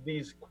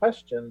these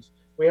questions,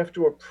 we have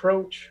to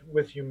approach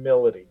with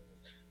humility,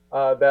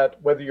 that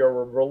whether you're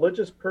a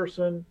religious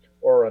person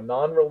or a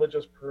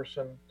non-religious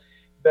person,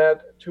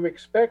 that to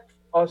expect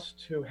us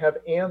to have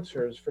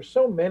answers for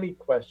so many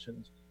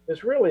questions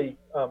is really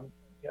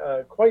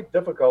quite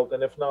difficult,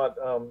 and if not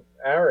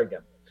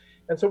arrogant.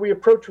 And so we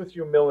approach with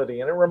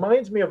humility. And it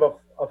reminds me of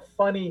a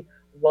funny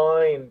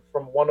line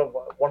from one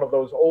of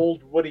those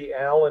old Woody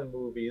Allen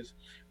movies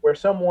where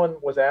someone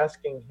was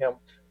asking him,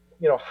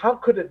 how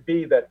could it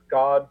be that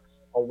God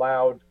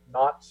allowed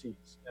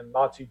Nazis and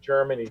Nazi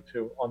Germany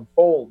to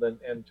unfold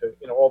and to,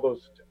 all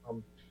those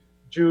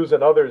Jews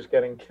and others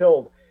getting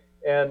killed?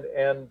 And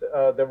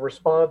the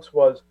response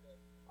was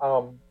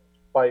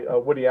by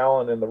Woody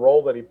Allen, in the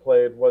role that he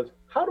played, was,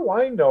 how do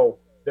I know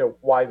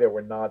why there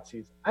were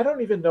Nazis? I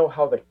don't even know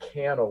how the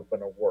can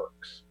opener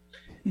works.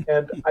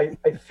 And I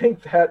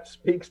think that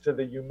speaks to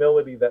the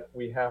humility that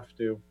we have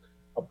to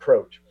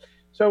approach.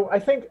 So I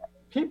think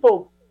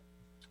people,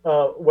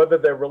 whether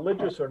they're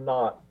religious or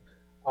not,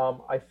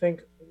 I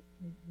think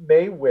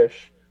may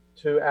wish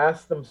to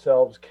ask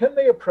themselves, can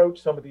they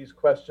approach some of these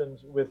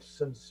questions with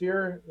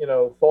sincere,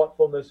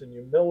 thoughtfulness and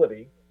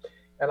humility?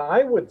 And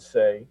I would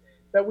say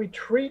that we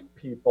treat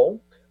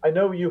people. I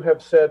know you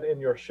have said in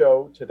your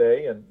show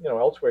today and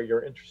elsewhere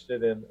you're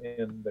interested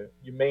in the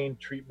humane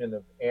treatment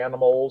of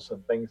animals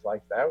and things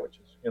like that, which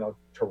is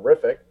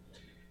terrific.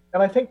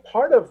 And I think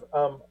part of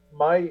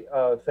my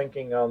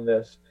thinking on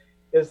this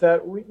is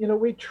that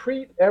we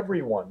treat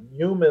everyone,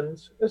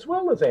 humans as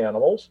well as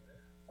animals,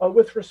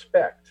 with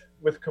respect,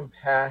 with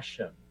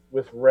compassion,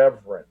 with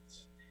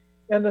reverence,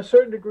 and a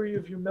certain degree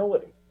of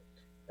humility.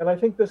 And I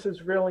think this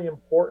is really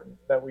important,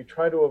 that we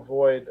try to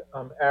avoid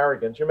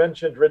arrogance. You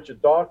mentioned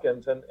Richard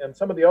Dawkins and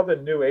some of the other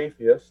new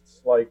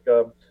atheists like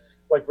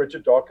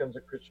Richard Dawkins,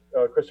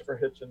 Christopher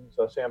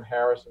Hitchens, Sam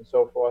Harris, and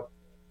so forth.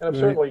 And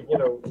I've certainly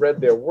read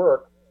their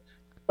work,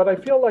 but I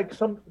feel like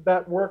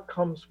that work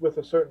comes with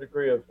a certain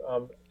degree of,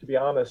 to be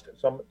honest,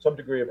 some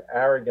degree of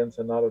arrogance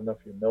and not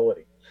enough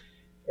humility.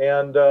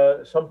 And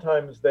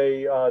sometimes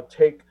they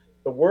take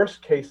the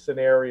worst case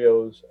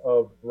scenarios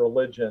of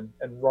religion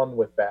and run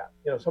with that.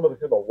 Some of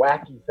the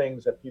wacky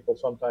things that people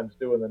sometimes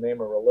do in the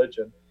name of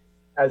religion,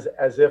 as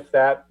if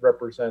that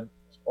represents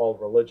all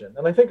religion.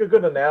 And I think a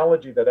good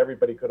analogy that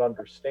everybody could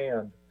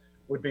understand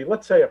would be,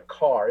 let's say, a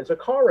car. Is a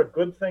car a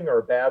good thing or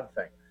a bad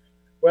thing?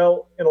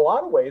 Well, in a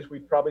lot of ways,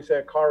 we'd probably say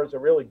a car is a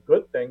really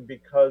good thing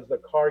because the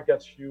car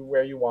gets you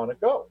where you want to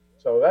go.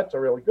 So that's a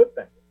really good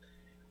thing.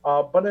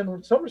 But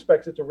in some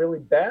respects, it's a really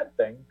bad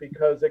thing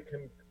because it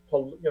can,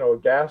 a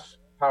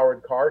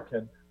gas-powered car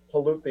can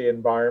pollute the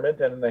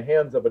environment, and in the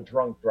hands of a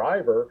drunk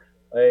driver,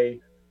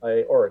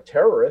 or a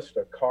terrorist,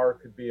 a car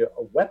could be a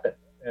weapon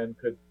and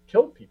could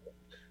kill people.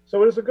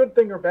 So it is a good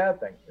thing or bad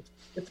thing.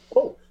 It's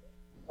both.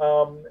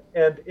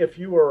 And if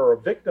you are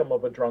a victim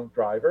of a drunk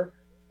driver,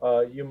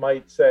 you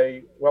might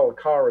say, well, a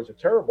car is a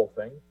terrible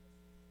thing.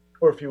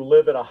 Or if you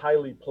live in a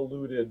highly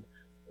polluted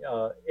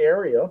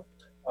area,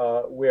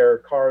 where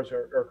cars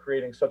are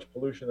creating such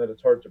pollution that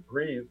it's hard to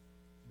breathe,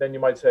 then you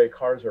might say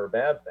cars are a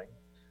bad thing.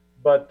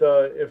 But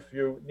if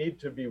you need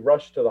to be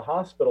rushed to the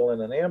hospital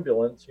in an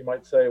ambulance, you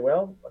might say,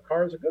 well, a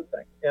car is a good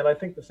thing. And I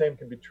think the same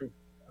can be true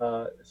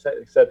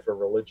said for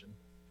religion.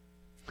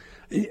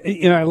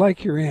 I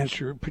like your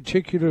answer,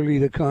 particularly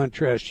the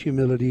contrast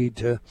humility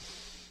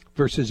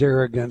versus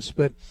arrogance.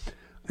 But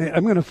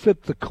I'm going to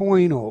flip the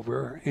coin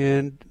over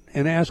and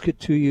and ask it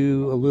to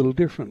you a little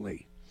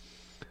differently.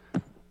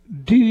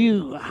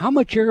 How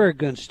much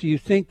arrogance do you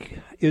think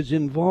is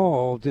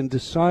involved in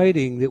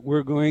deciding that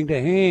we're going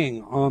to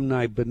hang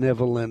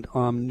omnibenevolent,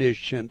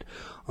 omniscient,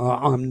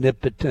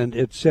 omnipotent,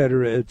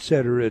 etc.,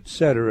 etc.,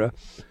 etc.,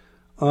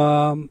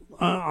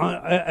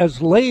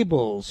 as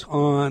labels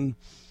on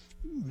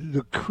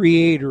the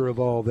creator of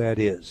all that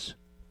is?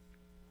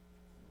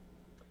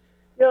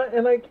 Yeah,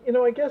 and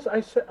I guess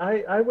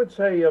I would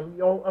say, a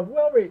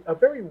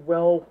very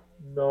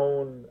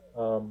well-known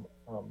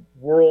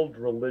world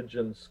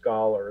religion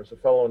scholar is a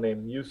fellow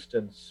named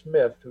Huston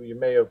Smith, who you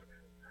may have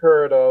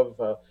heard of.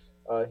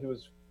 He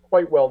was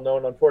quite well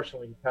known.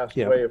 Unfortunately, he passed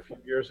away a few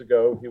years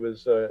ago. He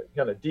was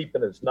kind of deep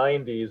in his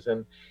 90s,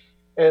 and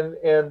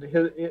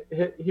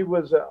he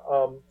was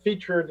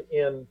featured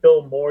in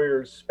Bill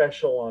Moyer's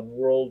special on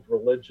world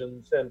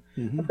religions. And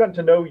I've gotten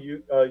to know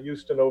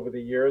Huston over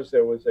the years.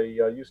 There was a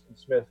Huston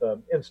Smith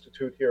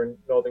Institute here in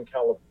Northern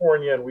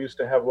California, and we used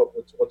to have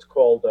what's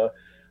called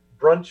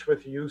Brunch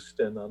with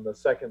Huston on the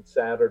second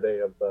Saturday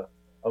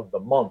of the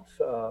month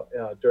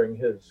during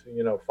his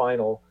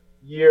final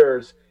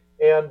years.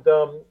 And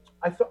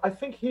I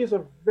think he's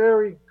a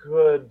very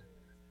good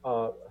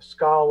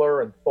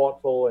scholar and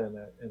thoughtful and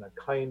a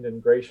kind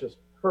and gracious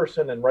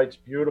person, and writes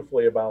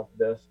beautifully about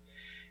this.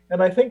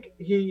 And I think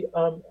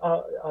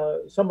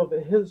some of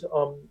his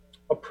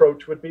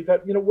approach would be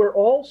that we're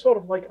all sort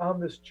of like on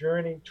this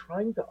journey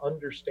trying to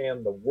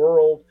understand the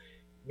world,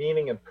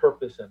 meaning and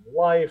purpose in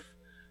life.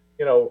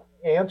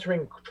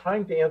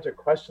 Trying to answer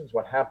questions: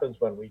 what happens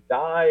when we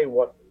die?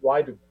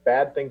 Why do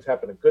bad things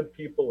happen to good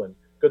people and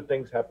good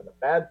things happen to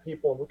bad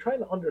people? And we're trying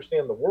to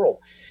understand the world.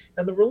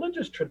 And the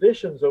religious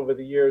traditions over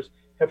the years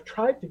have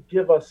tried to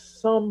give us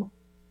some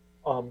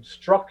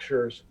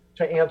structures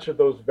to answer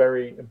those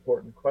very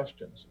important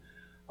questions.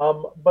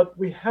 But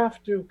we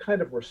have to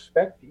kind of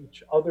respect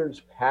each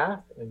other's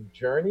path and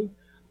journey,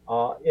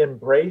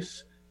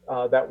 embrace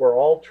that we're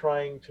all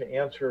trying to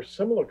answer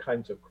similar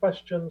kinds of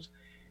questions.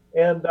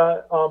 And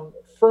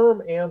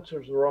firm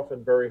answers are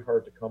often very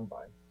hard to come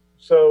by.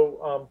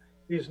 So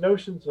these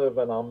notions of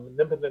an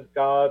omnipotent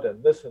God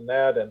and this and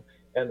that,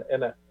 and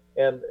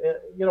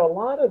a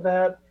lot of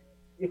that,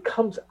 it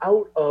comes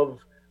out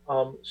of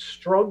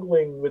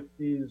struggling with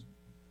these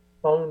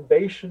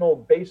foundational,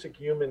 basic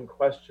human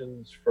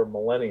questions for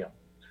millennia.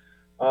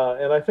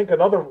 And I think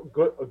another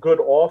good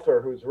author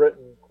who's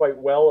written quite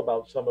well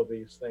about some of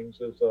these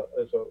things is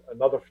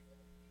another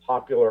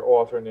popular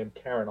author named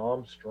Karen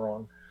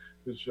Armstrong,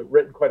 who's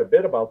written quite a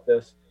bit about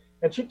this.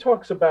 And she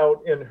talks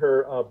about in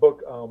her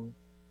book,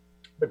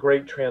 The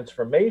Great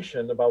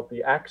Transformation, about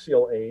the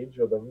axial age,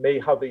 or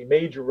how the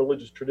major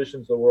religious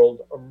traditions of the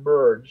world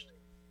emerged.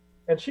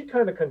 And she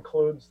kind of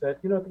concludes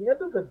that, at the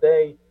end of the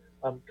day,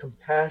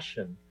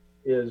 compassion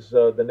is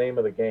the name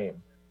of the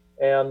game.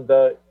 And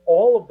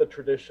all of the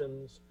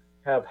traditions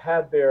have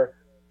had their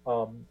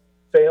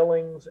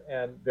failings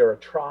and their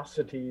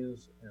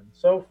atrocities and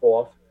so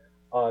forth.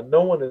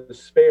 No one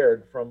is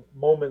spared from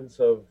moments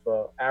of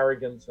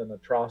arrogance and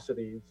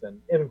atrocities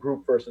and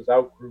in-group versus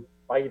out-group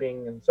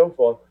fighting and so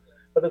forth.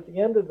 But at the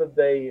end of the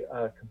day,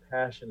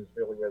 compassion is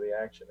really where the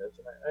action is.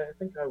 And I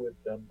think I would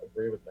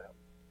agree with that.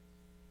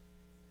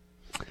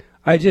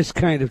 I just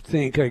kind of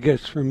think, I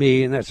guess for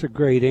me, and that's a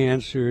great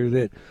answer,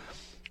 that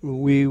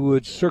we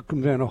would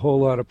circumvent a whole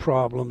lot of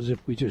problems if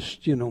we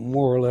just,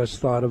 more or less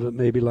thought of it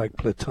maybe like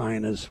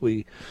Plotinus.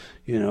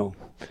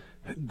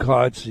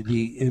 God's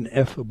the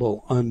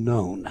ineffable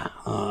unknown.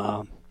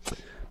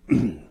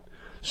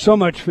 So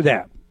much for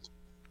that.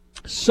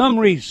 Some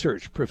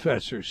research,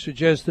 professors,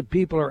 suggests that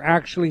people are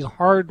actually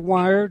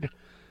hardwired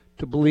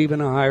to believe in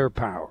a higher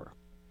power.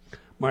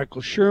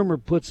 Michael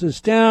Shermer puts us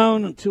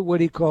down to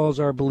what he calls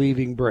our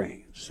believing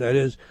brains. That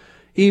is,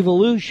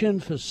 evolution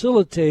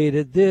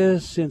facilitated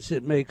this, since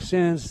it makes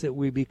sense that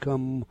we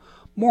become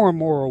more and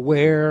more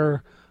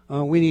aware.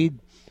 We need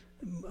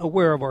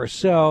aware of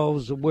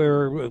ourselves,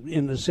 aware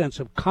in the sense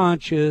of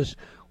conscious.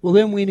 Well,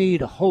 then we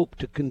need hope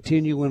to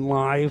continue in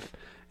life,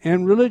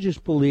 and religious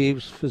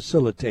beliefs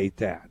facilitate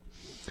that.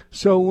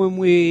 So when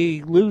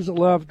we lose a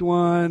loved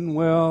one,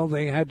 well,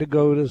 they had to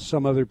go to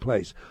some other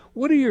place.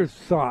 What are your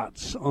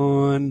thoughts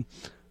on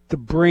the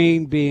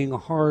brain being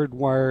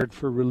hardwired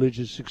for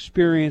religious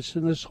experience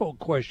and this whole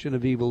question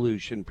of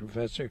evolution,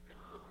 Professor?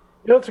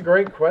 It's a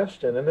great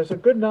question, and there's a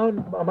good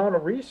amount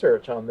of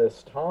research on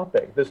this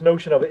topic. This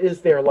notion of,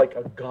 is there like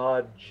a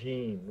God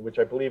gene, which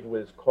I believe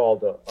was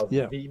called a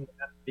VMAT,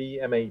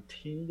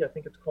 I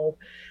think it's called,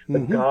 the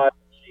God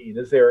gene.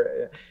 Is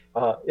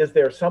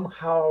there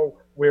somehow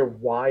we're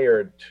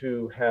wired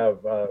to have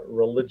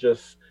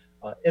religious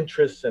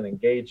interests and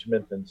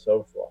engagement and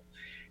so forth?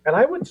 And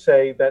I would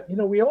say that,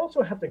 we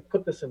also have to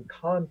put this in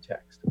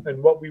context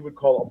in what we would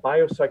call a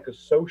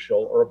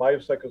biopsychosocial or a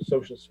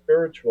biopsychosocial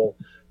spiritual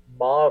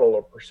model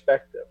or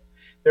perspective.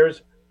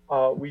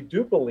 We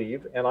do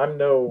believe, and I'm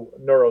no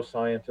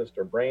neuroscientist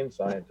or brain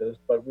scientist,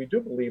 but we do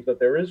believe that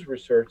there is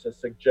research that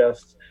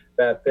suggests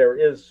that there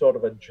is sort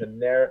of a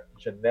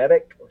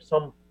genetic or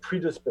some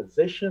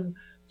predisposition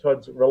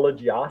towards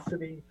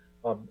religiosity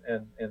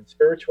and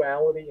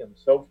spirituality and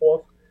so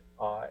forth.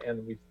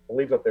 And we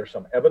believe that there's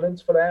some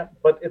evidence for that,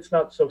 but it's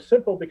not so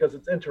simple because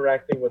it's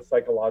interacting with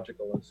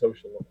psychological and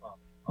social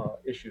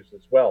issues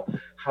as well.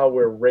 How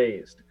we're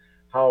raised,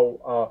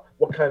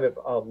 what kind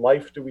of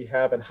life do we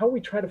have, and how we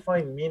try to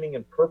find meaning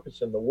and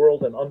purpose in the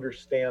world and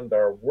understand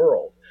our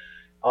world.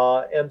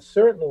 And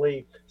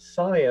certainly,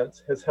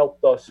 science has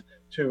helped us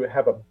to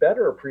have a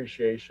better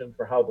appreciation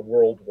for how the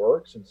world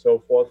works and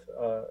so forth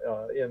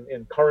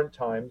in current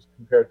times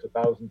compared to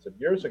thousands of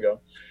years ago.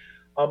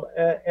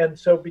 And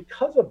so,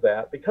 because of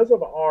that, because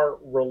of our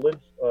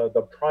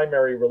the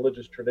primary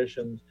religious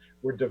traditions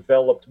were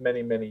developed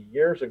many, many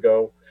years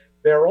ago,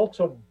 they're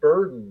also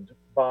burdened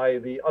by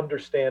the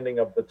understanding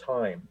of the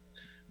time.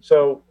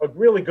 So a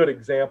really good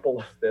example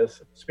of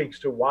this speaks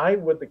to why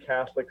would the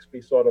Catholics be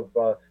sort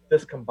of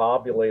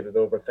discombobulated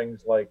over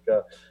things like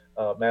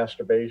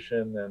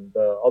masturbation and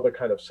other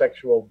kind of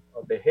sexual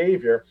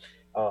behavior,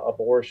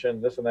 abortion,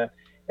 this and that.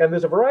 And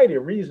there's a variety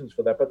of reasons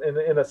for that. But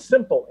in a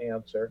simple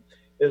answer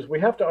is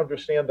we have to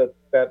understand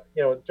that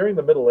during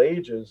the Middle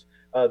Ages,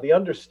 the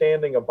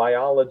understanding of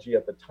biology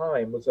at the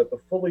time was that the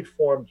fully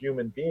formed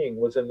human being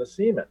was in the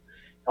semen.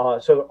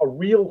 So a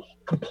real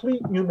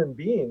complete human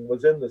being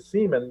was in the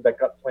semen that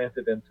got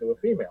planted into a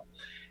female.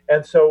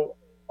 And so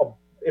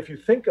if you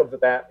think of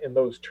that in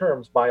those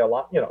terms,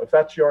 if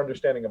that's your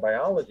understanding of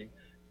biology,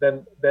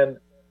 then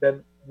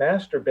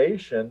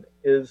masturbation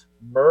is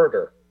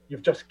murder.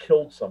 You've just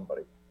killed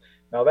somebody.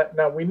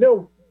 Now we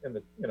know in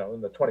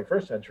the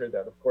 21st century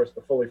that of course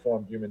the fully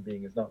formed human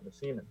being is not in the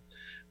semen.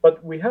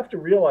 But we have to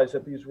realize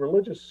that these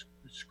religious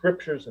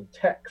scriptures and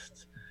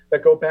texts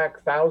that go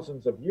back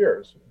thousands of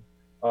years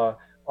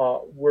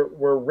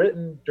were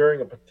written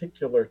during a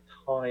particular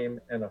time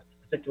and a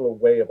particular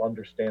way of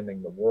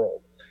understanding the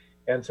world.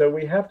 And so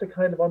we have to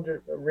kind of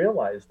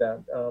realize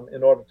that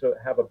in order to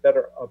have a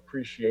better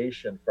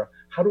appreciation for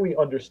how do we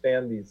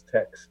understand these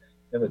texts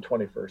in the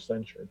 21st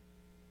century.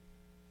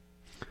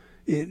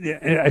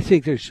 I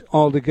think there's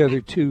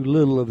altogether too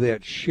little of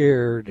that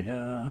shared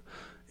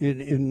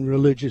in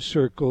religious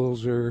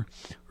circles, or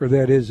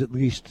that is at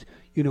least,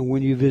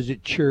 when you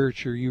visit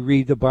church or you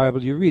read the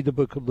Bible, you read the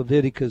book of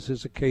Leviticus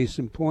as a case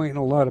in point, and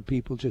a lot of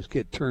people just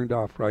get turned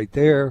off right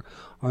there,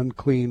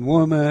 unclean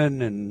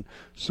woman and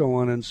so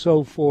on and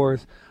so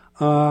forth.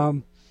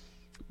 But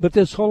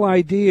this whole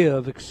idea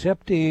of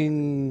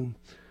accepting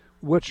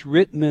what's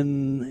written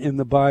in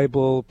the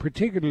Bible,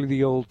 particularly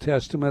the Old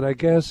Testament, I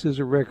guess, is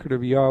a record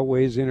of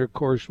Yahweh's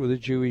intercourse with the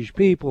Jewish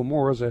people,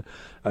 more as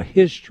a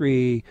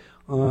history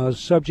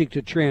subject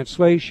to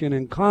translation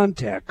and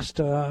context.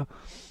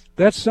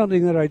 That's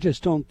something that I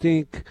just don't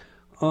think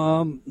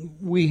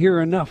we hear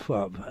enough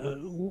of.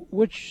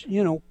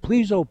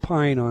 Please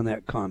opine on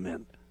that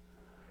comment.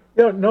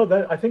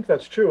 I think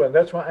that's true, and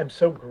that's why I'm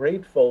so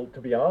grateful, to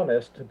be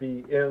honest, to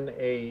be in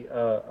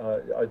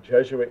a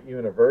Jesuit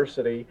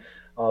university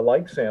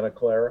like Santa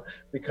Clara,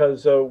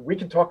 because we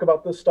can talk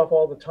about this stuff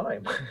all the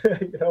time.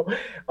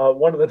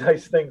 One of the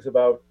nice things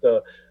about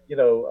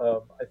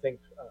I think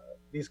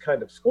these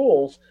kind of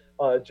schools,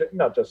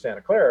 not just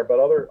Santa Clara, but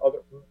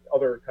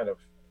other kind of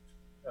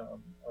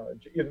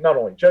not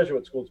only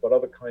Jesuit schools, but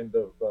other kind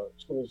of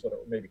schools that are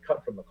maybe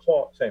cut from the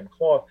same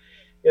cloth,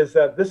 is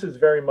that this is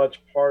very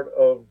much part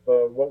of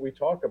what we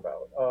talk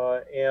about,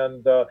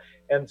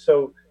 and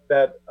so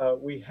that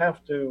we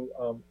have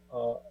to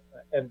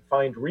and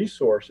find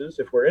resources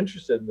if we're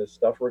interested in this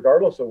stuff,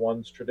 regardless of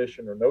one's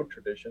tradition or no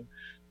tradition,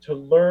 to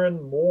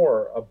learn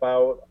more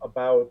about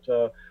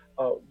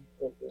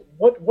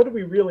what do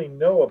we really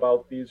know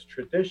about these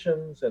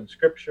traditions and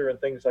scripture and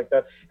things like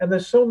that. And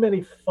there's so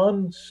many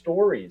fun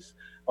stories,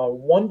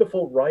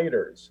 wonderful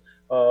writers.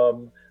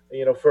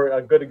 For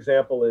a good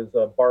example is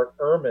Bart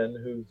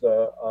Ehrman, who's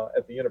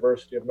at the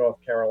University of North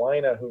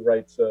Carolina, who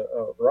writes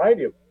a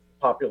variety of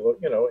popular,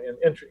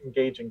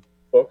 engaging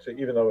books.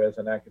 Even though as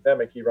an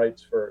academic he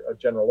writes for a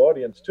general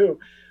audience too.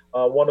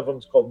 One of them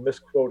is called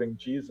Misquoting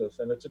Jesus,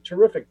 and it's a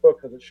terrific book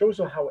because it shows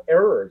you how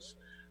errors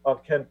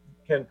can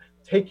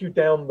take you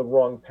down the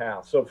wrong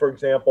path. So, for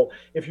example,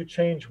 if you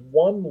change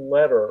one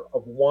letter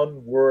of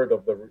one word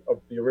of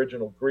the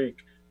original Greek,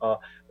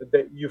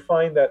 that you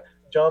find that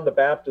John the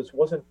Baptist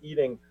wasn't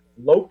eating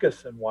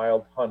locusts and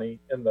wild honey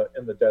in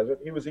the desert.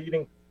 He was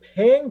eating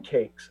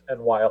pancakes and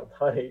wild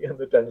honey in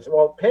the desert.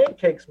 Well,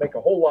 pancakes make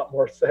a whole lot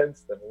more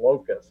sense than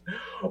locusts.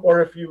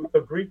 Or if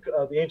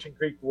the ancient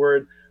Greek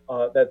word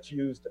that's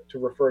used to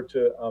refer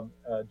to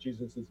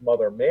Jesus's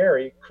mother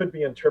Mary could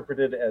be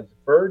interpreted as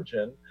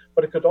virgin,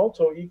 but it could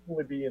also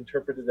equally be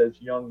interpreted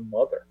as young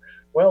mother.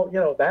 Well,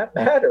 that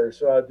matters.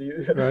 Do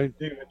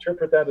you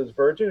interpret that as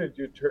virgin, or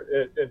do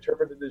you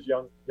interpret it as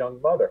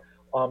young mother?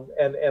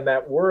 And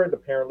that word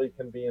apparently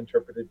can be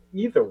interpreted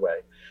either way.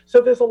 So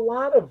there's a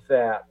lot of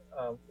that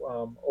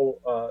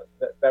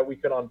that we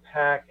can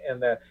unpack,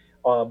 and that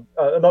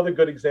another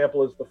good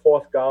example is the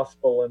fourth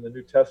gospel in the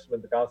New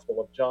Testament, the Gospel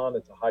of John.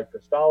 It's a high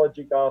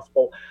Christology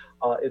gospel.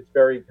 It's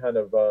very kind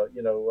of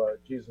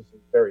Jesus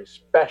is very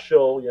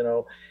special,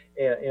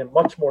 and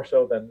much more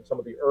so than some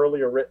of the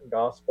earlier written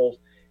gospels.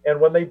 And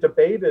when they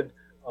debated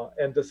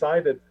and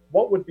decided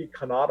what would be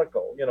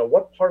canonical,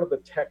 what part of the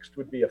text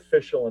would be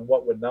official and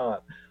what would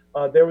not,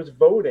 there was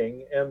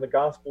voting, and the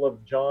Gospel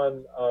of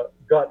John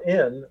got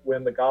in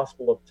when the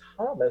Gospel of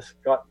Thomas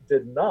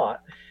did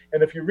not.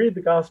 And if you read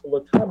the Gospel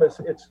of Thomas,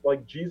 it's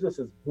like Jesus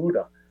is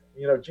Buddha.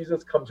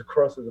 Jesus comes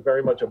across as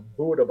very much a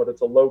Buddha, but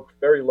it's a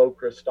very low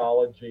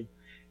Christology,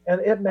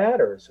 and it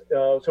matters.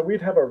 So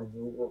we'd have a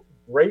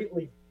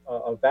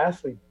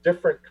vastly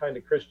different kind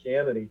of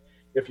Christianity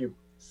if you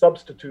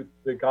substitute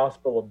the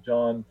Gospel of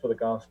John for the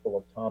Gospel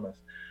of Thomas.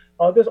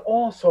 There's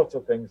all sorts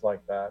of things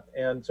like that.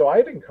 And so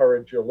I'd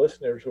encourage your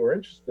listeners who are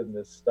interested in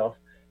this stuff,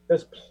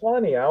 there's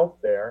plenty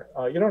out there.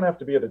 You don't have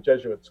to be at a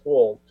Jesuit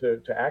school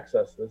to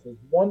access this. There's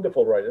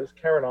wonderful writers. There's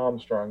Karen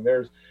Armstrong,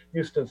 there's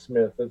Houston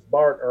Smith, there's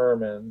Bart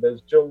Ehrman,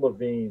 there's Jill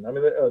Levine. I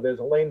mean, there's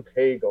Elaine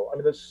Pagel. I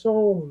mean, there's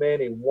so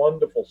many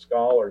wonderful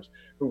scholars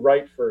who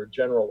write for a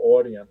general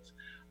audience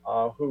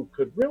who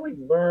could really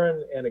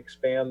learn and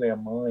expand their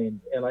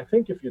mind. And I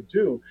think if you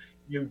do,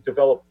 you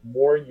develop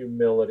more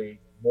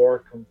humility, more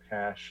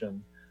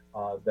compassion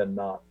than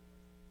not.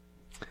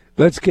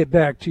 Let's get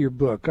back to your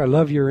book. I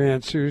love your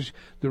answers.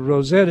 The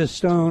Rosetta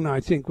Stone, I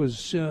think,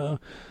 was I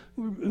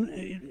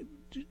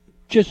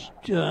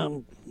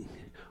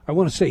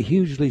want to say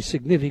hugely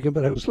significant,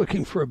 but I was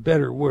looking for a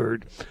better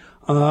word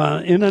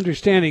in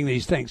understanding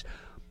these things.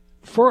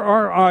 For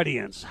our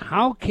audience,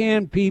 how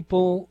can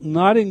people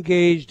not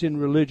engaged in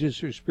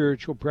religious or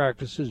spiritual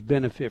practices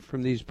benefit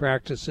from these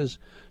practices,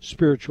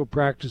 spiritual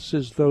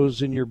practices,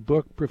 those in your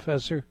book,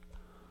 Professor?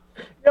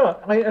 Yeah,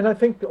 I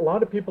think a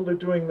lot of people are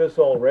doing this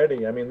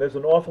already. I mean, there's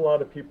an awful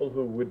lot of people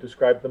who would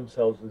describe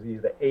themselves as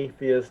either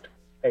atheist,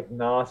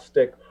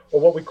 agnostic, or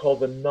what we call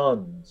the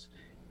nuns.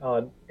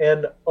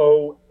 N-O-N-E-S,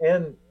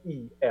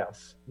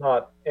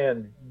 not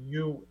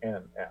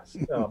N-U-N-S.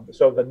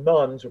 So the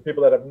nuns are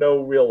people that have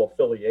no real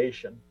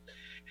affiliation.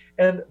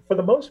 And for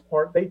the most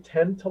part, they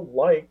tend to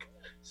like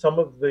some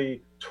of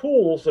the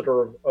tools that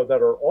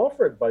are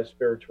offered by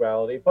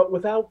spirituality, but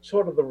without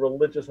sort of the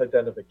religious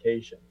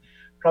identification.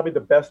 Probably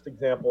the best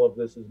example of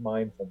this is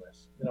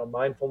mindfulness.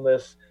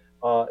 Mindfulness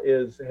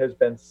has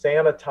been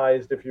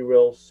sanitized, if you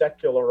will,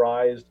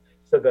 secularized,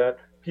 so that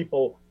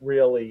people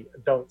really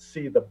don't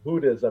see the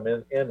Buddhism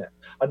in it.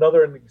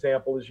 Another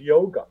example is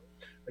yoga.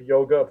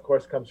 Yoga, of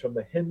course, comes from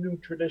the Hindu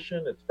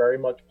tradition. It's very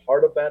much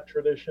part of that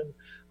tradition.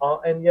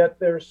 And yet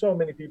there are so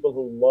many people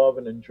who love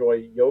and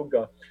enjoy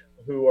yoga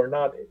who are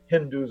not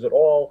Hindus at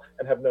all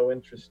and have no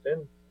interest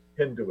in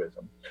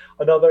Hinduism.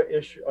 Another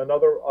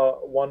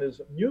one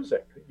is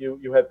music.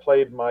 You had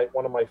played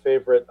one of my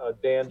favorite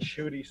Dan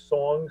Schutte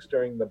songs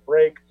during the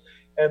break,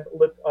 and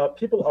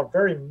people are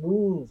very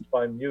moved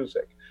by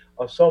music.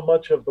 So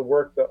much of the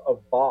work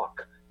of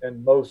Bach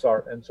and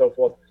Mozart and so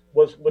forth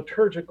was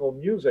liturgical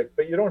music,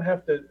 but you don't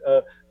have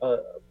to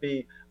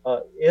be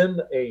in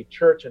a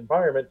church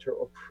environment to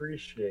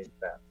appreciate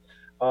that.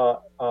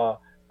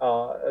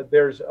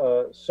 There's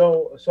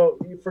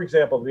for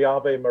example, the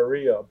Ave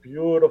Maria,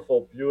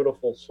 beautiful,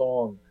 beautiful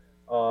song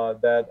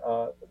that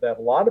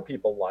a lot of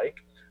people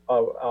like,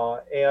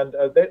 and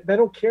they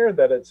don't care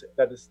that it's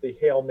the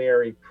Hail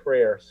Mary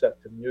prayer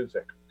set to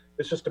music.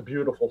 It's just a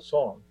beautiful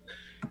song.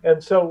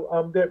 And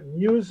so the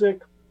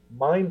music,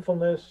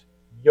 mindfulness,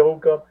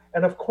 yoga,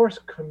 and of course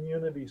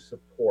community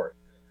support.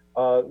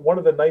 One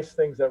of the nice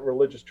things that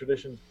religious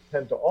traditions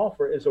tend to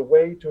offer is a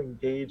way to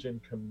engage in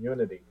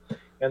community.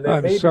 And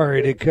I'm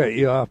sorry to cut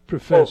you off,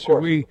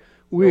 Professor.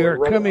 We are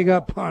coming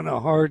up on a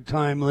hard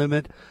time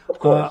limit.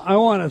 I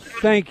want to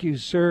thank you,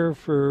 sir,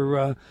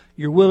 for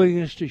your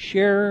willingness to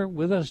share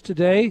with us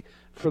today.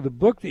 For the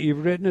book that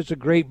you've written, it's a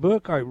great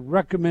book. I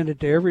recommend it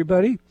to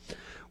everybody.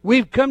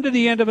 We've come to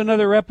the end of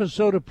another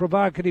episode of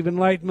Provocative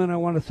Enlightenment. I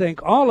want to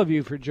thank all of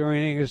you for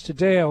joining us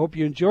today. I hope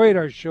you enjoyed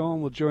our show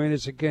and will join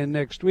us again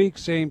next week,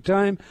 same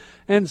time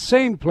and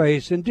same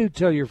place. And do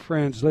tell your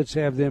friends, let's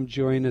have them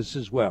join us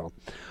as well.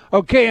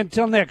 Okay,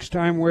 until next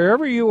time,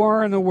 wherever you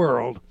are in the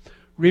world,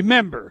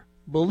 remember,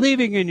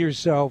 believing in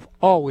yourself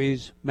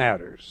always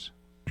matters.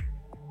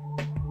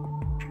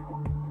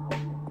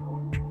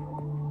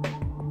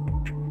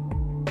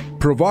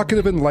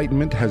 Provocative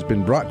Enlightenment has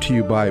been brought to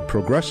you by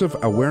Progressive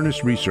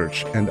Awareness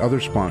Research and other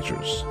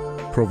sponsors.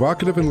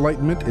 Provocative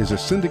Enlightenment is a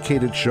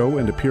syndicated show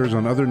and appears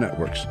on other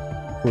networks.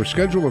 For a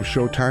schedule of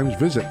show times,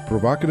 visit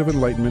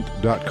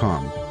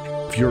provocativeenlightenment.com.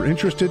 If you're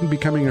interested in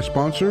becoming a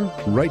sponsor,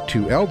 write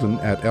to Eldon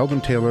at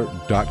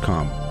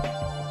eldontaylor.com.